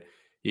bit, right?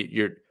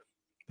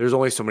 There's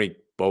only so many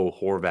Bo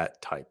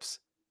Horvat types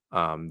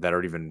that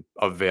are even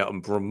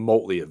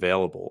remotely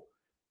available.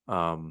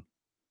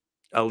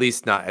 At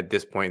least not at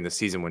this point in the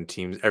season when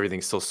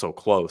everything's still so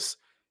close.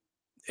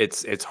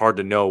 It's hard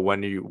to know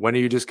when are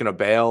you just going to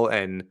bail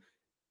and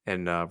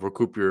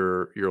recoup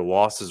your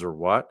losses or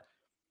what.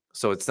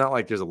 So it's not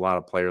like there's a lot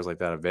of players like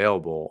that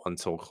available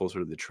until closer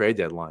to the trade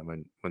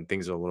deadline when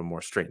things are a little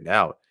more straightened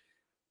out.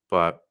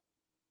 But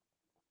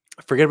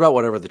forget about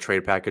whatever the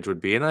trade package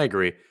would be. And I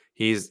agree.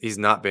 He's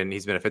been a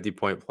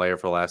 50-point player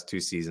for the last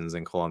 2 seasons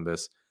in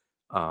Columbus.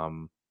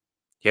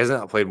 He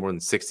hasn't played more than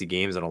 60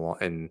 games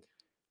in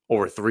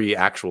over 3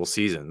 actual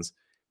seasons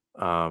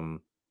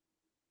that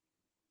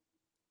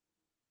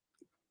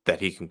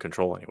he can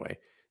control anyway.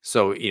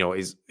 So,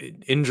 he's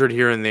injured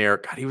here and there.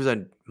 God, he was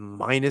a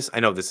minus. I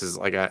know this is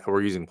like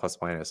we're using plus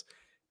minus.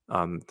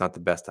 Not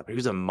the best stuff. He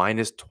was a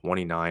minus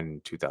 29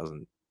 in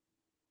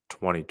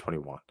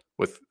 2020-21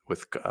 with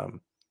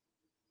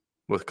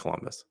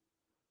Columbus.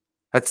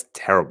 That's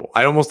terrible.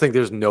 I almost think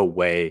there's no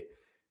way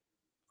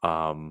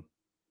Lamoriello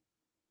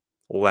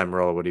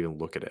would even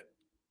look at it.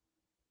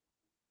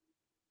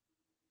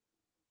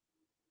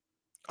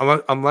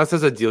 Unless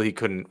there's a deal he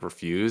couldn't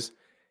refuse,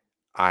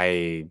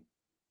 I'm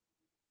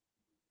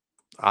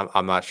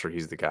not sure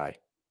he's the guy.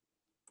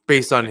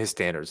 Based on his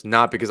standards,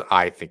 not because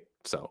I think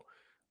so,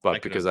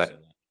 but because I'm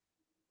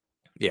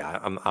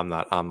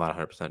not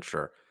 100%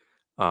 sure.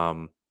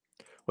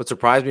 What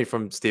surprised me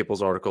from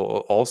Staples'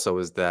 article also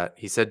is that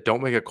he said,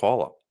 don't make a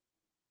call up.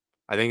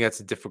 I think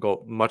that's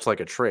much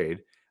like a trade.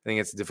 I think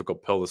it's a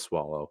difficult pill to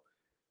swallow.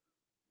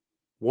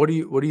 What do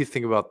you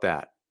think about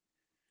that?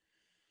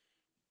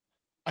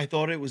 I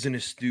thought it was an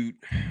astute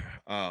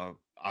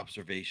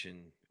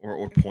observation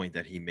or point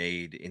that he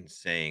made in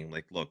saying,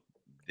 like, look,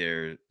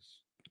 there's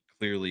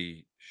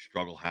clearly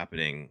struggle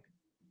happening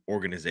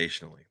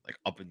organizationally, like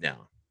up and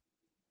down.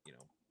 You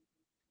know,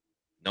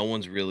 no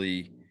one's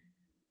really,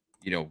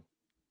 you know,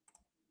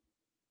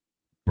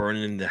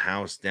 burning the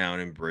house down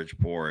in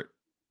Bridgeport.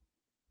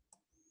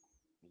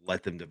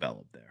 Let them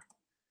develop there,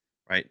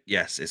 right?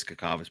 Yes,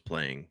 Iskakov is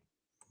playing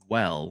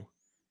well,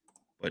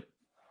 but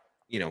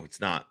it's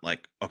not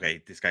like,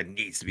 okay, this guy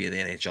needs to be in the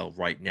NHL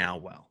right now.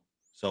 Well,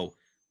 so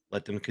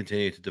let them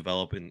continue to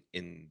develop in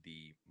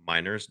the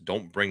minors.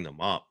 Don't bring them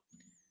up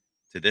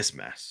to this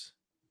mess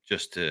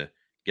just to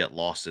get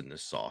lost in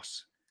this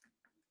sauce.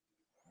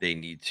 They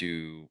need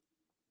to,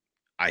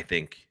 I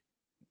think,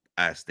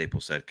 as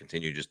Staples said,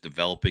 continue just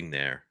developing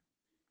there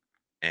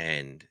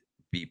and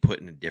be put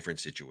in a different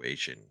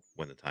situation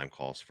when the time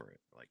calls for it.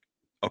 Like,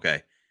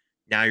 okay,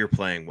 now you're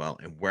playing well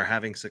and we're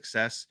having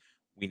success.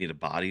 We need a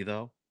body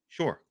though.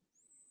 Sure,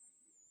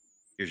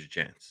 here's your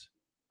chance.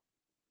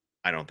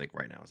 I don't think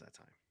right now is that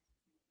time.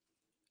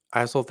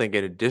 I also think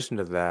in addition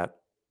to that,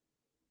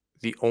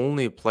 the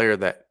only player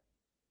that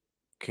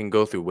can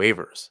go through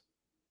waivers,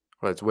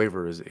 or its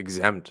waiver is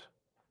exempt,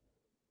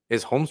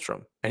 is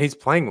Holmstrom, and he's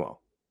playing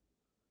well.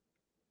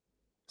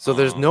 So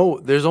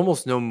there's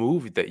almost no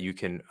move that you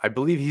can. I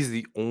believe he's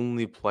the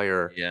only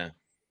player, Yeah.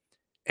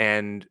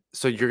 and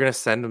so you're gonna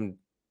send him.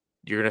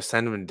 You're gonna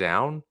send him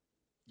down.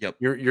 Yep.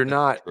 You're That's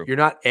not true. you're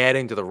not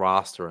adding to the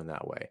roster in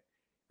that way.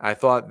 I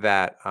thought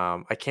that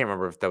I can't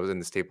remember if that was in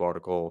the Staple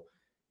article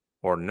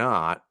or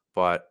not,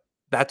 but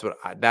that's what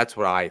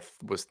I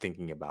was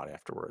thinking about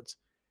afterwards.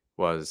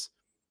 Was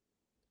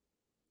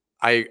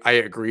I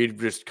agreed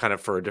just kind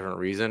of for a different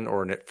reason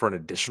or for an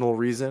additional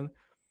reason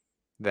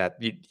that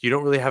you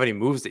don't really have any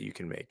moves that you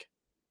can make,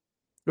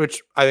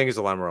 which I think is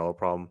a Lamoriello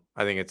problem.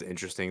 I think it's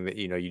interesting that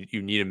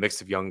you need a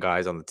mix of young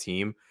guys on the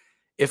team,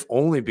 if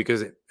only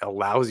because it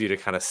allows you to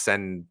kind of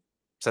send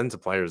some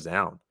players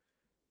down.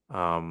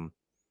 Um,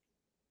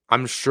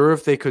 I'm sure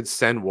if they could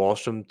send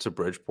Wallstrom to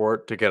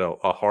Bridgeport to get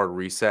a hard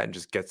reset and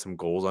just get some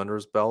goals under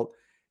his belt,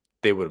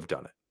 they would have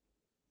done it.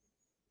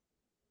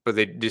 But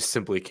they just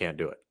simply can't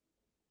do it.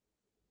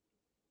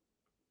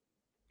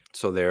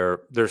 So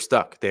they're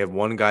stuck. They have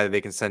one guy that they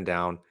can send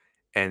down,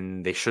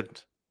 and they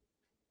shouldn't.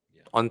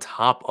 Yeah. On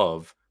top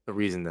of the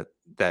reason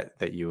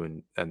that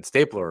you and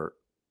Stapler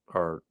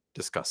are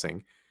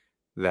discussing,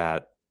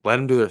 that let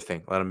them do their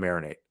thing, let them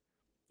marinate.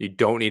 You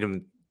don't need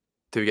them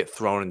to get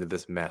thrown into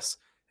this mess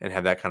and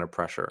have that kind of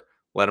pressure.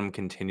 Let them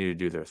continue to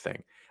do their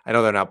thing. I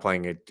know they're not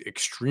playing it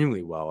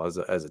extremely well as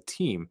a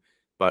team,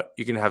 but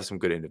you can have some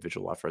good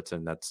individual efforts,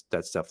 and that's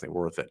definitely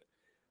worth it.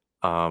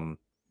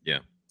 Yeah.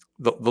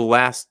 The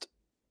last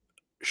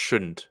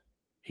shouldn't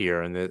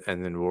here, and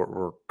then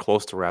we're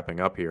close to wrapping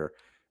up here,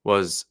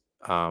 was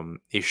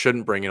he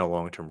shouldn't bring in a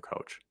long-term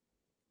coach.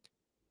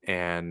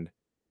 And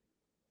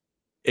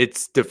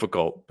it's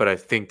difficult, but I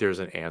think there's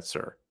an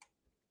answer.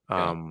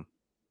 Yeah.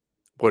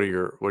 What are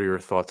your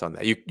thoughts on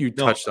that? You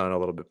No, touched on it a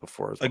little bit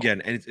before as well.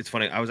 again, and it's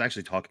funny. I was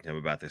actually talking to him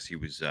about this. He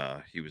was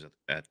at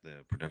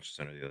the Prudential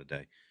Center the other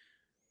day,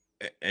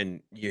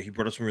 and yeah, he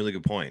brought up some really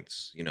good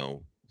points.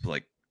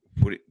 Like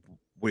what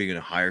what are you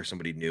going to hire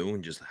somebody new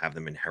and just have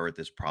them inherit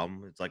this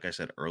problem? It's like I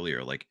said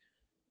earlier, like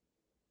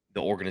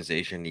the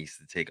organization needs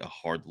to take a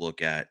hard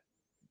look at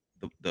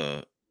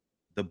the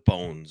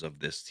bones of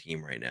this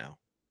team right now.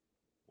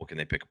 What can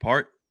they pick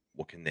apart?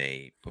 What can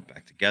they put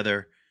back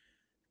together?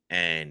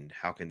 And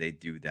how can they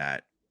do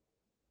that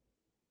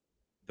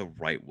the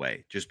right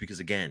way? Just because,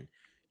 again,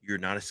 you're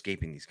not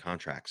escaping these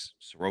contracts.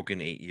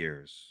 Sorokin 8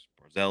 years,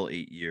 Barzell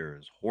 8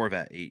 years,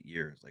 Horvat 8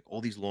 years, like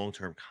all these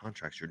long-term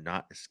contracts, you're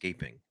not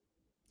escaping.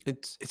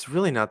 It's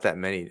really not that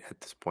many at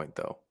this point,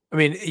 though. I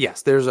mean,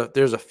 yes, there's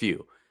a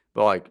few,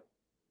 but like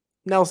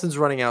Nelson's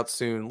running out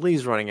soon,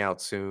 Lee's running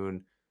out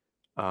soon.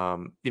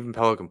 Even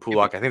Pelican Yeah, but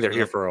Pulak, I think they're so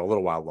here now for a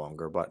little while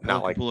longer, but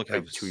not Pelican like Pulak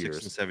have 2 years.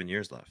 6 and 7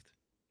 years left.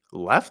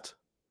 Left?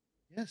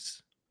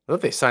 Yes. I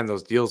thought they signed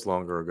those deals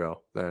longer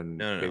ago than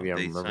No, no, no. maybe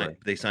I'm remembering.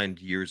 They signed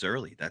years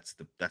early. That's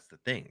the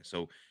thing.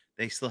 So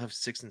they still have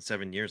 6 and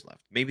 7 years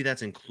left. Maybe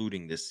that's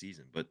including this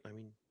season, but I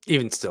mean,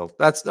 Even still,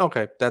 that's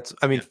okay.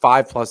 I mean, yeah,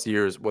 5+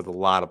 years with a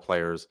lot of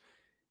players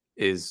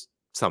is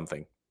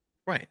something.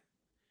 right.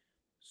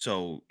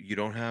 So you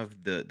don't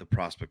have the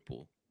prospect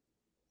pool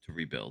to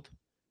rebuild.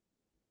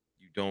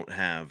 You don't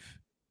have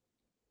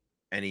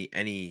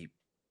any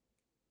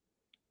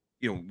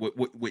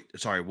what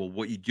sorry, well,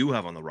 what you do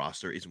have on the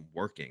roster isn't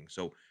working.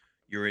 So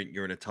you're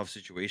in a tough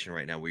situation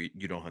right now where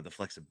you don't have the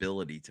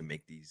flexibility to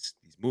make these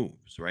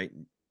moves, right?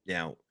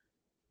 Now,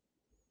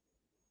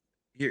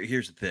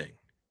 here's the thing,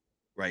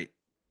 right?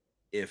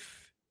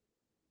 If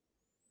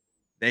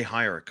they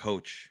hire a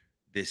coach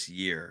this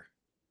year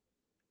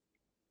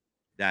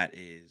that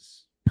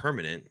is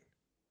permanent,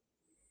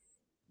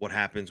 what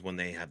happens when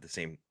they have the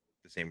same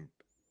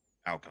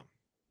outcome?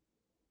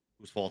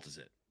 Whose fault is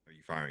it? Are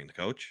you firing the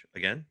coach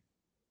again?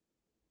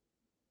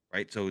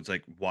 right? So it's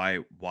like,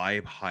 why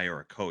hire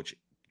a coach,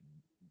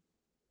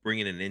 bring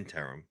in an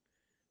interim,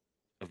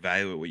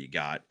 evaluate what you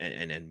got,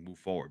 and move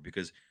forward?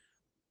 Because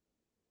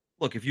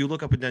look, if you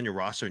look up and down your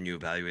roster and you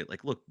evaluate,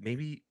 like, look,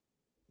 maybe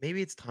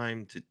it's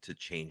time to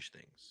change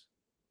things.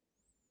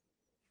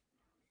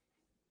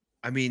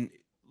 I mean,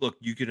 look,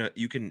 you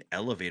can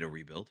elevate a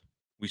rebuild.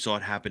 We saw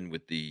it happen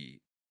with the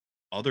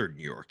other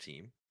New York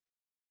team,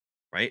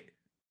 right?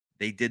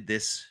 They did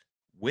this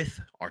with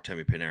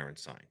Artemi Panarin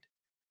signed.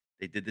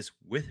 They did this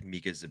with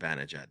Mika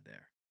Zibanejad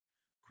there.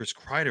 Chris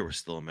Kreider was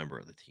still a member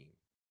of the team.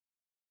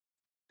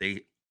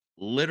 They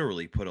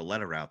literally put a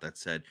letter out that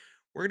said,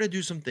 "We're going to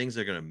do some things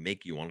that are going to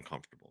make you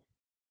uncomfortable,"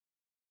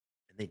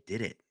 and they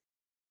did it.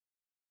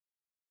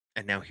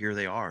 And now here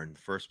they are in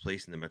first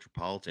place in the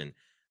Metropolitan.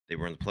 They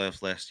were in the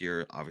playoffs last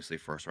year, obviously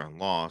first round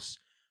loss,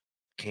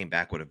 came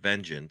back with a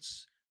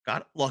vengeance.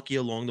 Got lucky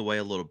along the way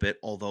a little bit,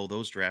 although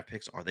those draft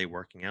picks, are they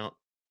working out?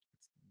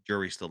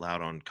 Jury's still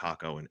out on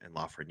Kako and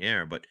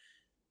Lafreniere. But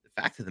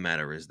the fact of the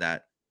matter is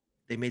that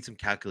they made some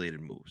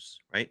calculated moves,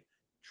 right?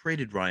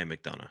 Traded Ryan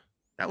McDonough.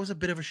 That was a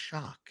bit of a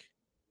shock,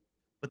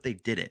 but they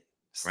did it,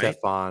 right?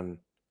 Stefan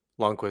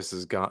Lundqvist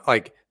is gone.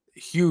 Like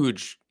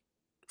huge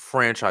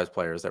franchise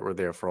players that were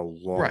there for a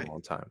long, Right.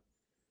 long time.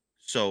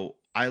 So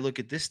I look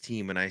at this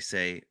team and I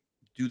say,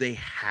 do they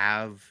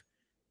have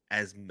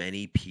as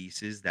many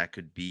pieces that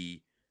could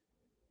be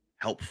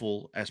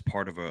helpful as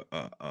part of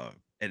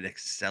an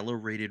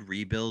accelerated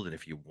rebuild? And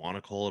if you want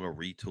to call it a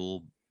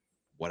retool,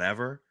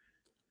 whatever.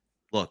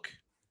 Look,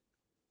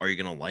 are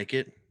you going to like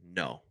it?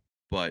 No,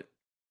 but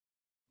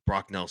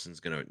Brock Nelson's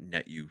going to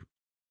net you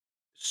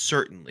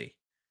certainly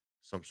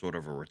some sort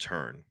of a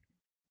return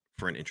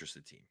for an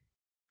interested team.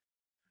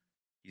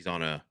 He's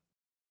on a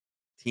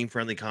team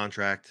friendly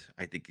contract.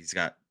 I think he's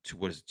got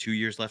 2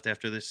 years left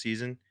after this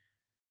season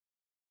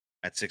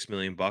at $6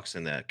 million,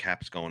 and the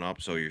cap's going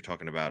up. So you're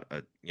talking about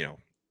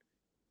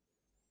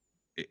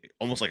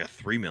almost like a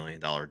 $3 million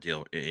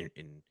deal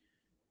in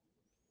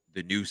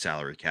the new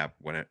salary cap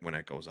when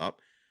it goes up,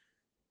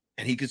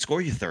 and he could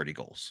score you 30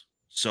 goals.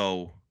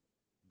 So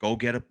go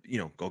get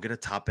a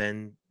top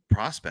end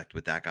prospect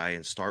with that guy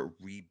and start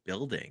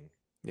rebuilding.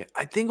 Yeah,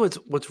 I think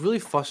what's really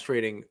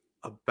frustrating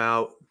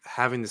about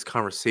having this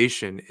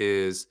conversation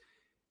is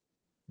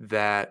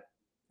that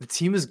the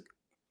team is.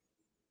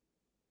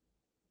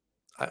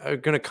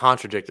 I'm going to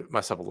contradict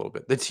myself a little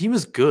bit. The team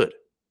is good,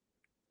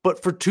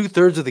 but for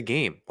 2/3 of the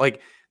game, like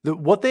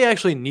what they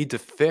actually need to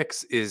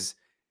fix is,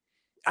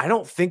 I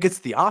don't think it's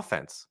the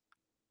offense.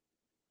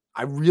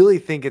 I really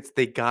think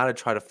they got to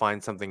try to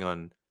find something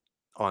on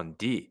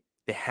D.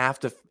 They have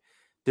to.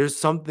 There's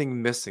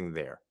something missing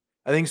there.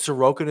 I think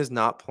Sorokin is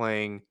not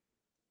playing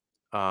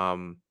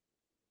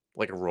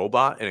like a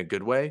robot in a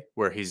good way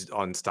where he's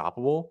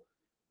unstoppable.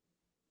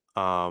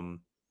 And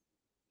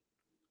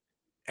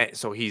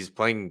so he's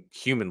playing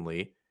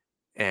humanly,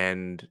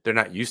 and they're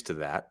not used to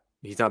that.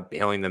 He's not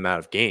bailing them out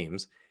of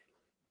games,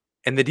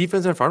 and the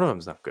defense in front of him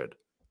is not good.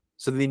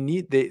 So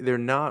they're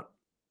not.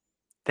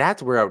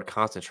 That's where I would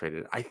concentrate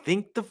it. I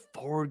think the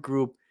forward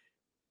group,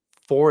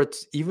 for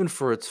its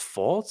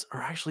faults,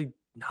 are actually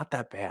not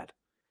that bad.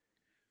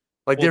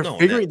 Like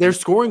they're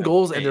scoring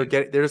goals, and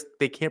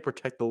they can't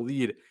protect the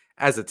lead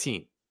as a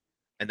team.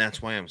 And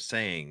that's why I'm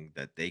saying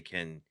that they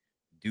can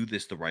do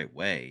this the right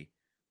way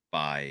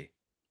by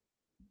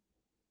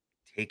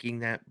taking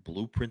that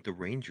blueprint the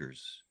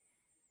Rangers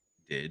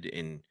did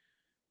in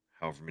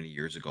however many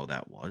years ago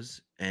that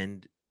was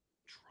and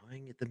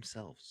trying it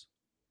themselves.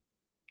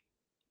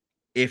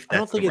 If I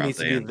don't that's the think it route needs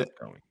to they be end up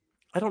going.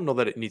 I don't know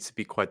that it needs to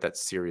be quite that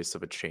serious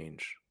of a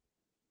change.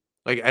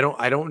 Like I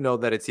don't know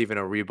that it's even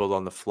a rebuild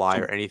on the fly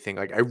So- or anything.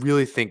 Like I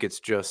really think it's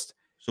just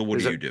So what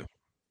do?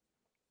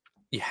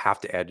 you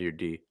have to add your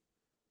D.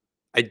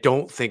 I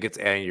don't think it's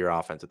adding your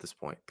offense at this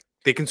point.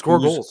 They can score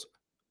goals.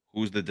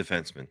 Who's the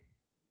defenseman?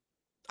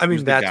 I mean,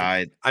 Who's the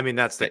guy?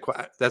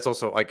 That's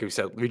also, like we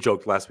said, we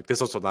joked last week. This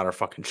is also not our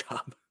fucking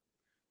job.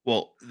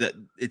 Well,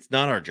 it's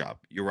not our job.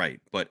 You're right,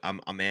 but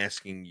I'm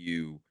asking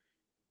you,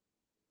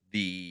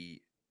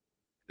 the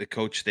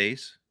coach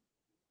stays?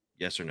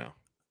 Yes or no?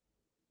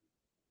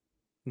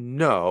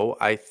 No,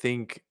 I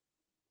think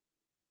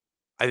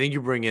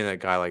you bring in a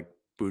guy like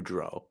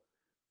Boudreaux,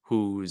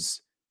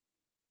 who's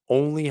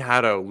only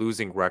had a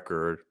losing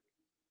record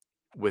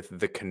with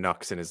the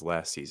Canucks in his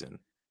last season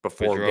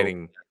before Boudreaux,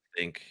 getting. I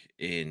think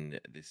in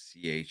the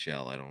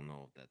CHL, I don't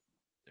know that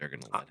they're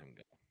going to let him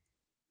go.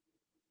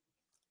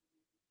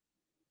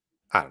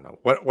 I don't know.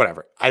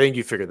 Whatever. I think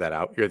you figured that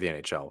out. You're the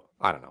NHL.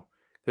 I don't know.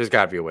 There's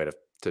got to be a way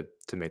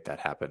to make that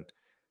happen.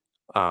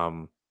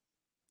 But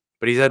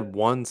he's had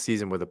one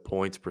season with a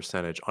points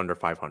percentage under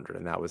 500,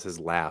 and that was his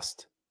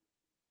last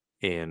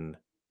in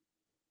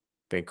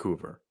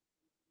Vancouver.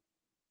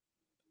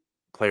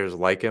 Players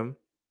like him.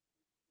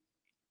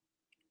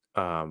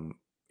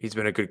 He's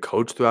been a good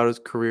coach throughout his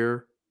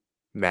career.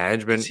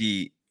 Management. Is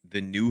he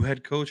the new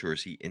head coach or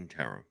is he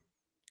interim?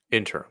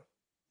 Interim.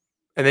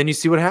 And then you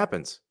see what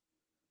happens.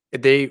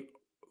 They,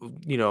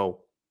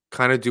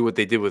 kind of do what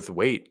they did with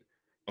Waite.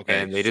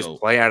 Okay, and they just so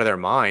play out of their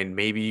mind,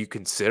 maybe you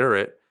consider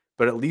it,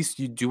 but at least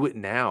you do it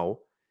now.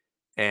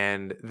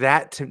 And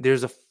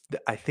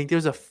I think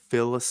there's a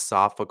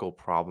philosophical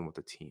problem with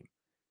the team.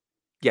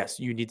 Yes,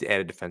 you need to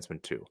add a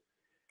defenseman too.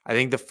 I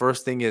think the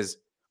first thing is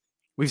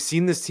we've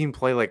seen this team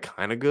play like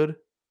kind of good.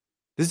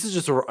 This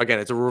is again,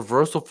 it's a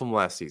reversal from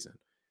last season.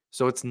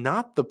 So it's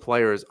not the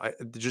players,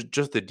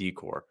 just the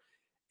decor.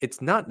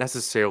 It's not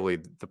necessarily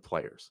the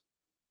players.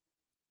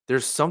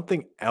 There's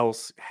something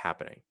else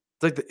happening.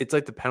 It's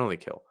like the penalty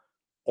kill.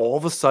 All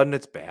of a sudden,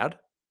 it's bad.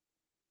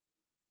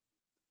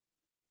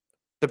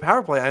 The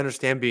power play, I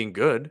understand being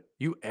good.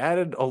 You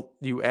added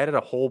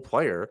a whole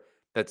player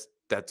that's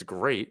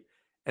great,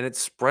 and it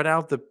spread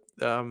out the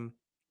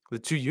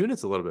two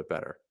units a little bit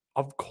better.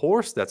 Of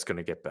course, that's going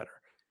to get better.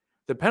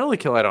 The penalty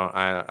kill, I don't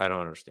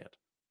understand.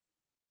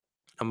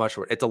 I'm not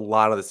sure. It's a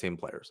lot of the same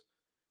players.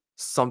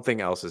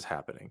 Something else is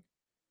happening,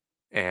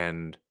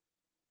 and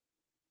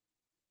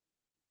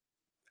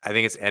I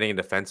think it's adding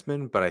a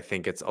defenseman, but I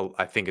think it's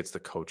the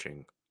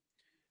coaching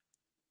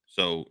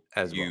so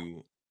as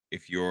well.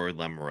 if you're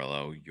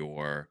Lamoriello,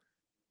 you're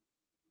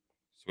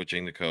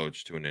switching the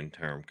coach to an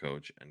interim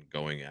coach and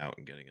going out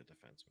and getting a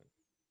defenseman.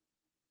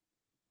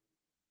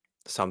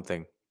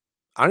 Something.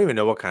 I don't even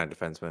know what kind of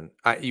defenseman.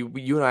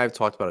 You and I have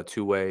talked about a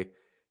two-way.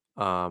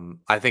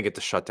 I think it's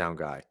a shutdown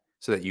guy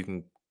so that you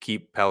can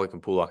keep Pellick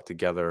and Pulak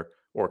together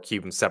or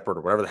keep them separate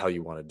or whatever the hell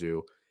you want to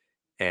do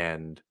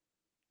and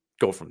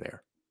go from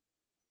there.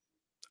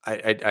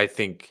 I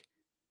think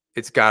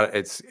it's got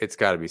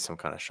to be some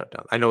kind of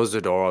shutdown. I know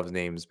Zadorov's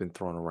name has been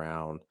thrown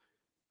around.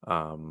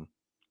 I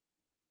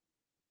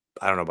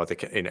don't know about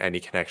in any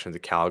connection to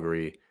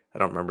Calgary. I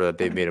don't remember that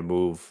they've made a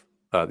move.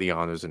 The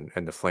Honors and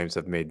the Flames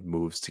have made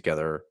moves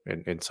together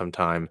in some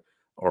time,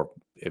 or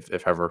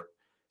if ever.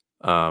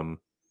 Other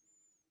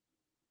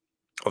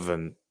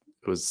than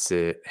was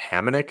it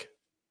Hamonic,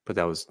 but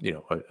that was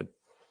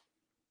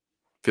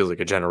feels like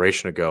a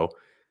generation ago.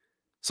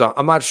 So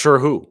I'm not sure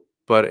who,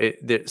 but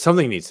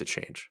something needs to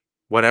change.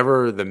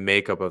 Whatever the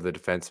makeup of the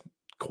defense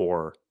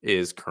core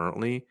is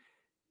currently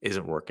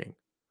isn't working.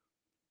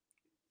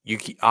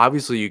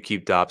 Obviously you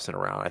keep Dobson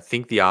around. I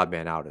think the odd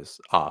man out is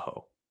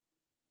Aho.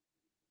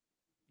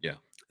 Yeah.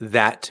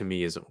 That to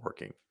me isn't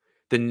working.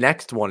 The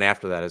next one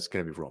after that is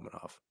going to be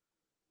Romanov.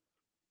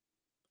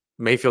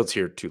 Mayfield's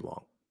here too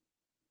long.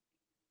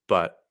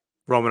 But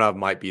Romanov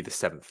might be the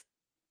seventh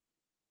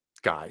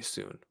guy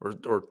soon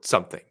or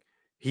something.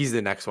 He's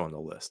the next one on the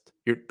list.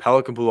 Your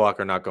Pellick and Pulak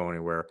are not going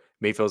anywhere.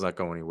 Mayfield's not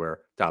going anywhere.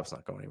 Dobbs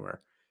not going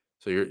anywhere.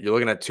 So you're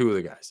looking at two of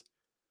the guys.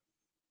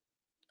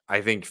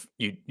 I think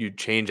you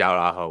change out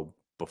Aho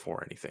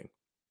before anything,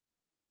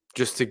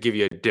 just to give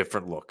you a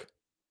different look,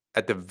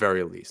 at the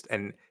very least.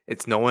 And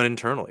it's no one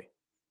internally.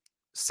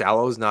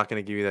 Salo's not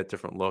going to give you that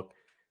different look.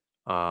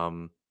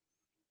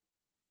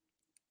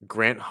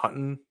 Grant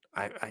Hutton,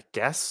 I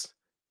guess.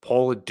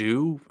 Paul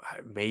Adu,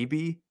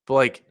 maybe. But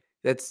like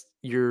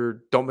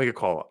don't make a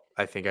call up.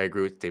 I think I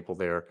agree with Staple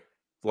there.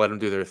 Let them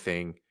do their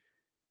thing.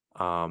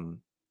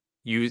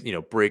 Use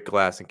break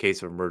glass in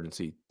case of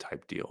emergency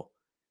type deal.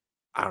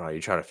 I don't know.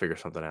 You try to figure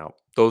something out.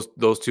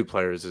 Those two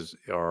players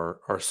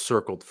are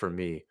circled for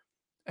me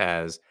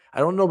as I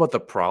don't know about the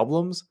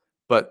problems,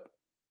 but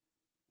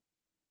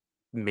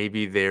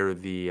maybe they're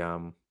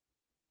the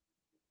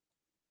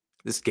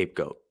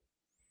scapegoat.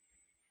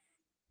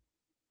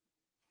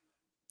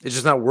 It's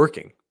just not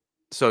working.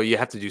 So you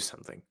have to do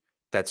something.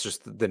 That's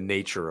just the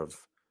nature of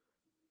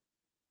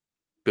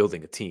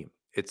building a team.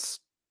 It's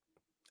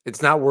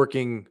not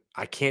working.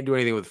 I can't do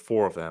anything with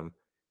four of them.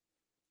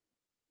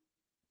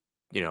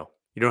 You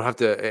don't have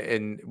to.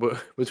 And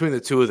between the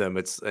two of them,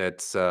 it's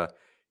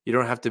you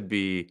don't have to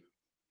be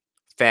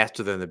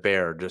faster than the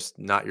bear, just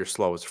not your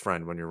slowest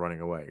friend when you're running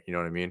away. You know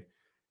what I mean?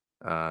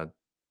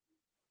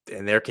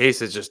 In their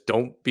case, it's just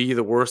don't be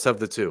the worst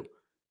of the two,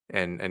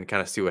 and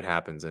kind of see what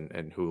happens,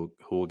 and who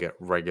will get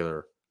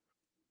regular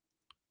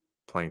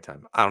playing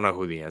time. I don't know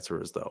who the answer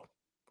is though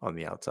on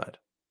the outside.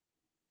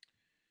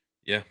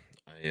 Yeah,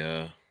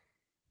 I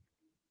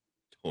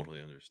totally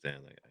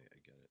understand. I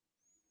get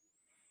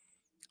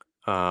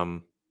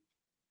it.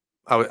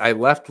 I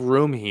left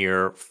room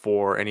here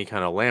for any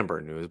kind of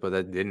Lambert news, but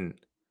that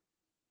didn't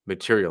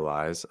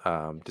materialize.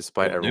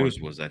 Despite Well, everyone, news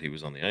was that he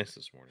was on the ice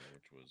this morning,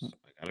 which was,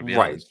 I gotta be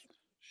right. honest,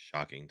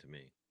 shocking to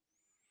me.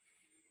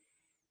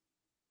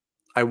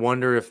 I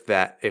wonder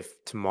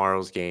if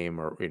tomorrow's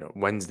game or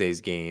Wednesday's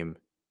game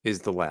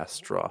is the last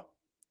straw,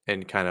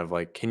 and kind of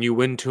like, can you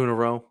win two in a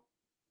row?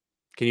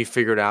 Can you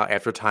figure it out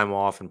after time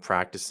off and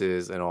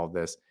practices and all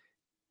this?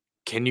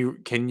 Are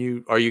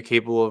you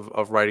capable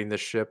of righting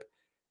this ship?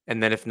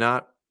 And then if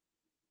not,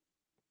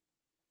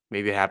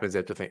 maybe it happens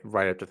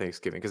right after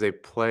Thanksgiving, because they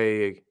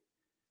play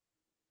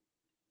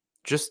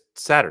just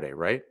Saturday,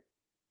 right?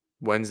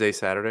 Wednesday,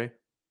 Saturday.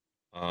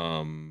 Hold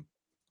on,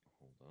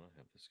 I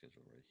have the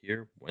schedule right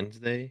here.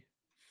 Wednesday,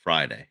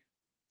 Friday,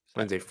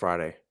 Wednesday, Saturday.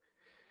 Friday.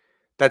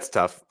 That's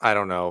tough. I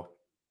don't know.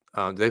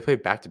 Do they play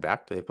back to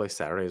back? Do they play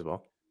Saturday as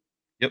well?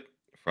 Yep,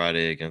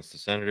 Friday against the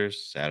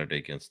Senators, Saturday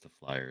against the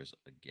Flyers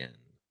again.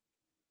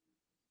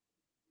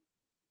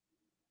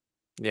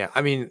 Yeah,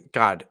 I mean,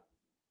 God,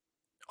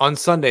 on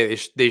Sunday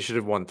they should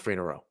have won 3 in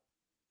a row.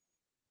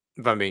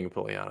 If I'm being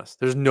completely honest,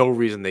 there's no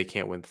reason they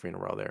can't win 3 in a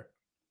row there.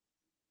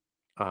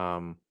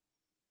 Um,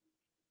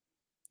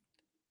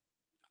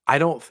 I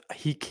don't.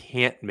 He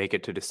can't make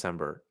it to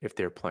December if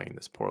they're playing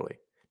this poorly.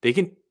 They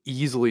can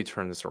easily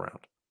turn this around.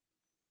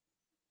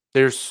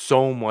 There's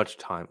so much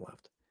time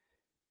left,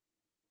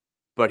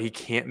 but he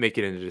can't make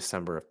it into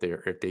December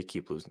if they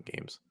keep losing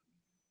games.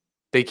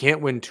 They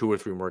can't win 2 or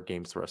 3 more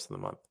games the rest of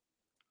the month.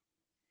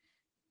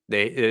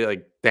 They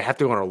have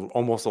to go on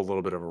almost a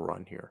little bit of a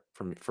run here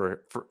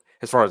for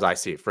as far as I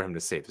see it, for him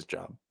to save his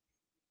job.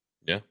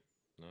 Yeah,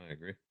 no, I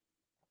agree.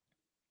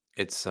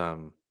 It's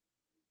God,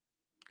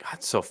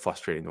 it's so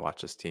frustrating to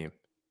watch this team.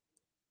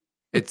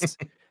 It's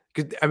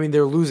because I mean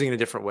they're losing in a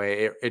different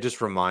way. It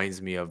just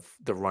reminds me of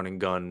the run and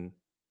gun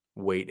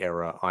weight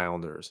era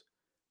Islanders.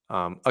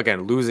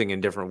 Again, losing in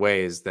different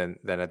ways than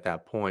at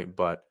that point,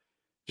 but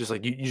just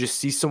like you just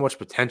see so much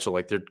potential.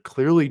 Like they're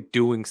clearly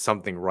doing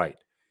something right,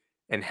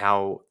 and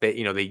how they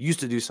used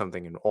to do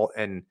something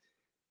and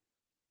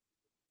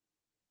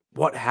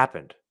what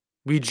happened?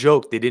 We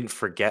joked they didn't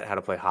forget how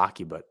to play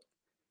hockey, but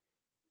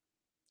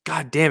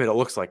god damn it, it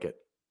looks like it.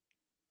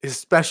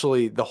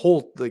 Especially the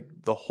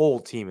whole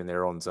team in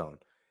their own zone.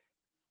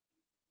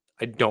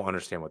 I don't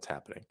understand what's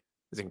happening.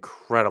 It's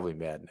incredibly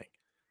maddening.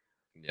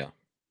 Yeah,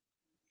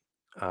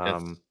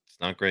 Um, it's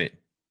not great.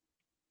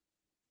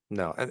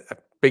 no, a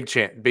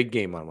big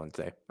game on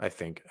Wednesday. I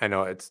think. I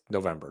know it's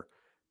November,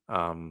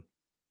 um,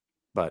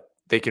 but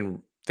they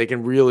can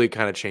really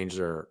kind of change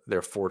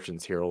their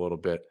fortunes here a little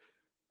bit.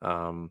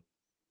 Um,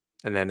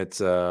 and then it's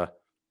 3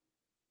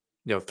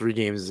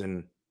 games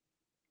in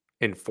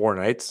 4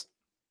 nights.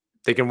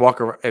 They can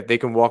if they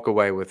can walk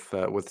away with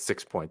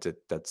 6 points.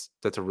 That's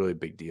a really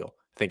big deal.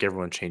 I think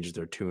everyone changes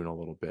their tune a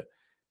little bit.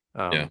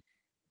 Yeah,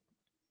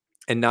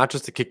 And not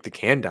just to kick the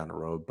can down the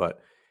road,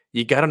 but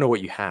you got to know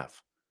what you have.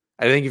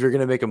 I think if you're going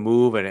to make a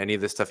move and any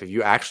of this stuff, if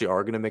you actually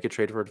are going to make a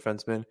trade for a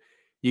defenseman,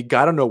 you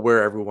got to know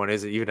where everyone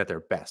is, even at their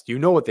best. You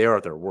know what they are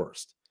at their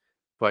worst,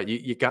 but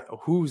you got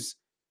who's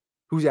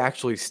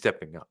actually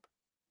stepping up.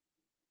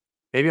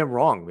 Maybe I'm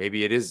wrong.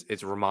 Maybe it's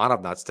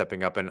Romanov not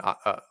stepping up, and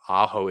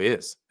Aho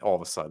is all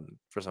of a sudden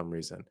for some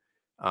reason.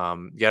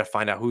 You got to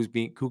find out who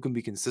can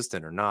be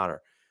consistent or not,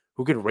 or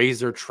who can raise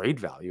their trade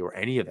value or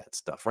any of that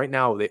stuff. Right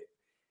now,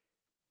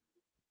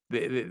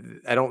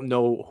 I don't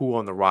know who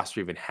on the roster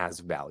even has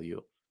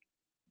value.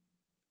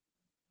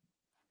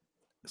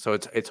 So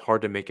it's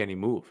hard to make any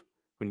move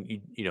when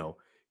you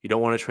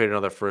don't want to trade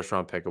another first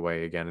round pick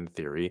away again. In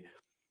theory,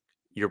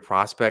 your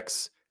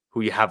prospects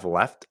who you have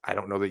left, I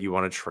don't know that you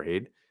want to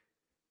trade.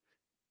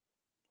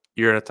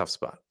 You're in a tough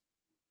spot.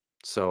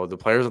 So the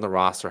players on the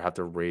roster have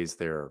to raise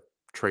their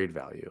trade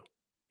value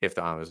if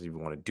the Islanders even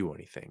want to do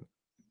anything.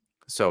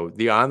 So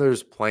the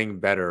Islanders playing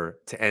better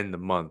to end the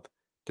month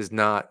does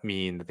not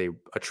mean that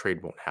a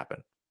trade won't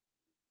happen.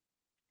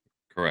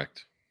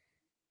 correct.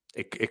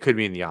 It could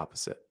mean the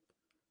opposite.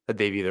 That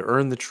they've either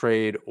earned the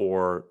trade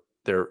or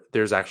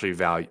there's actually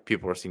value.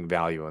 People are seeing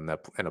value in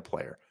a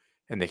player,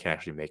 and they can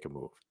actually make a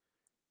move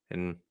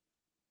and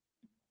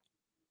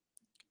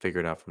figure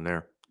it out from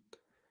there.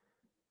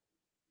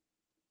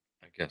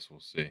 I guess we'll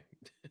see.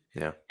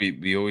 Yeah,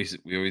 We always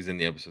end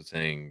the episode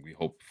saying we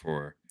hope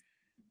for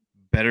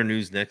better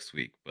news next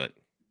week, but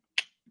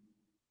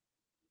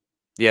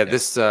yeah.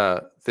 This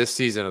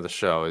season of the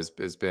show has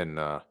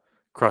been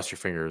cross your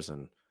fingers,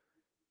 and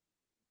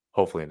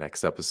hopefully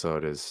next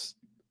episode is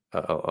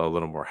a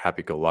little more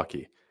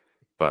happy-go-lucky.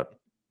 But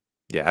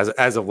yeah,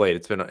 as of late,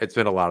 it's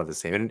been a lot of the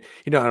same, and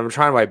I'm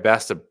trying my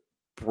best to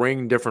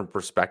bring different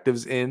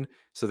perspectives in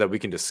so that we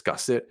can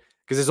discuss it,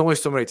 because there's only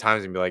so many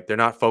times you can be like, they're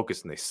not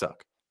focused and they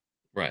suck.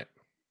 right.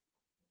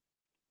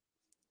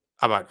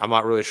 I'm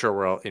not really sure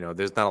where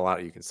there's not a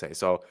lot you can say.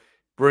 So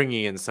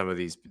bringing in some of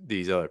these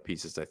other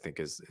pieces, I think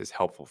is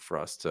helpful for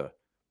us to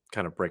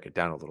kind of break it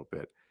down a little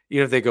bit,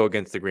 even if they go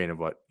against the grain of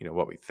what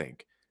we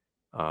think.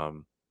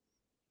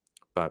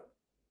 But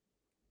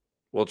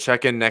we'll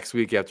check in next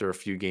week after a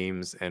few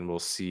games, and we'll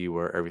see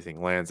where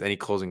everything lands. Any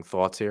closing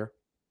thoughts here?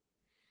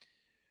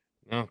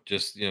 No,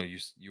 just you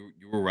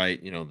were right.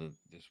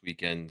 This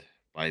weekend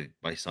by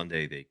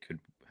Sunday they could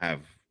have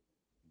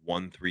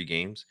won 3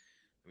 games.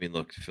 I mean,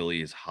 look,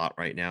 Philly is hot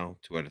right now.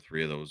 2 out of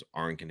 3 of those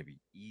aren't going to be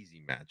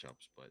easy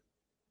matchups, but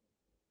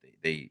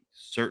they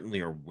certainly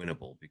are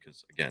winnable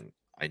because again,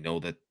 I know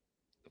that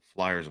the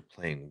Flyers are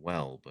playing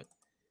well, but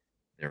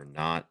they're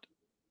not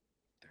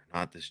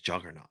this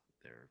juggernaut.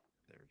 They're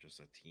just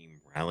a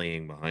team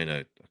rallying behind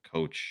a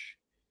coach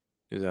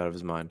He's out of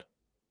his mind.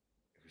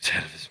 who's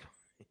out of his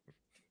mind.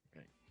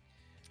 Right.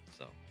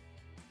 So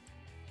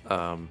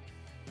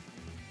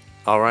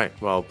All right.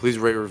 Well, please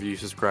rate, review,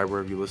 subscribe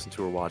wherever you listen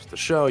to or watch the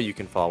show. You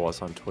can follow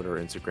us on Twitter,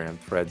 Instagram,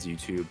 Threads,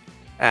 YouTube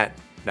at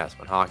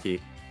Nassman Hockey. You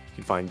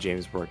can find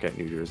James' work at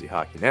New Jersey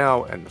Hockey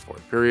Now and the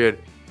Fourth Period.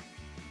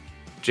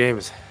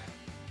 James,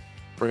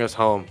 bring us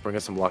home. Bring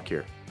us some luck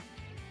here.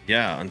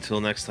 yeah, until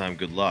next time,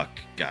 good luck,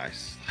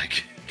 guys.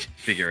 Like,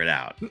 figure it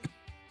out.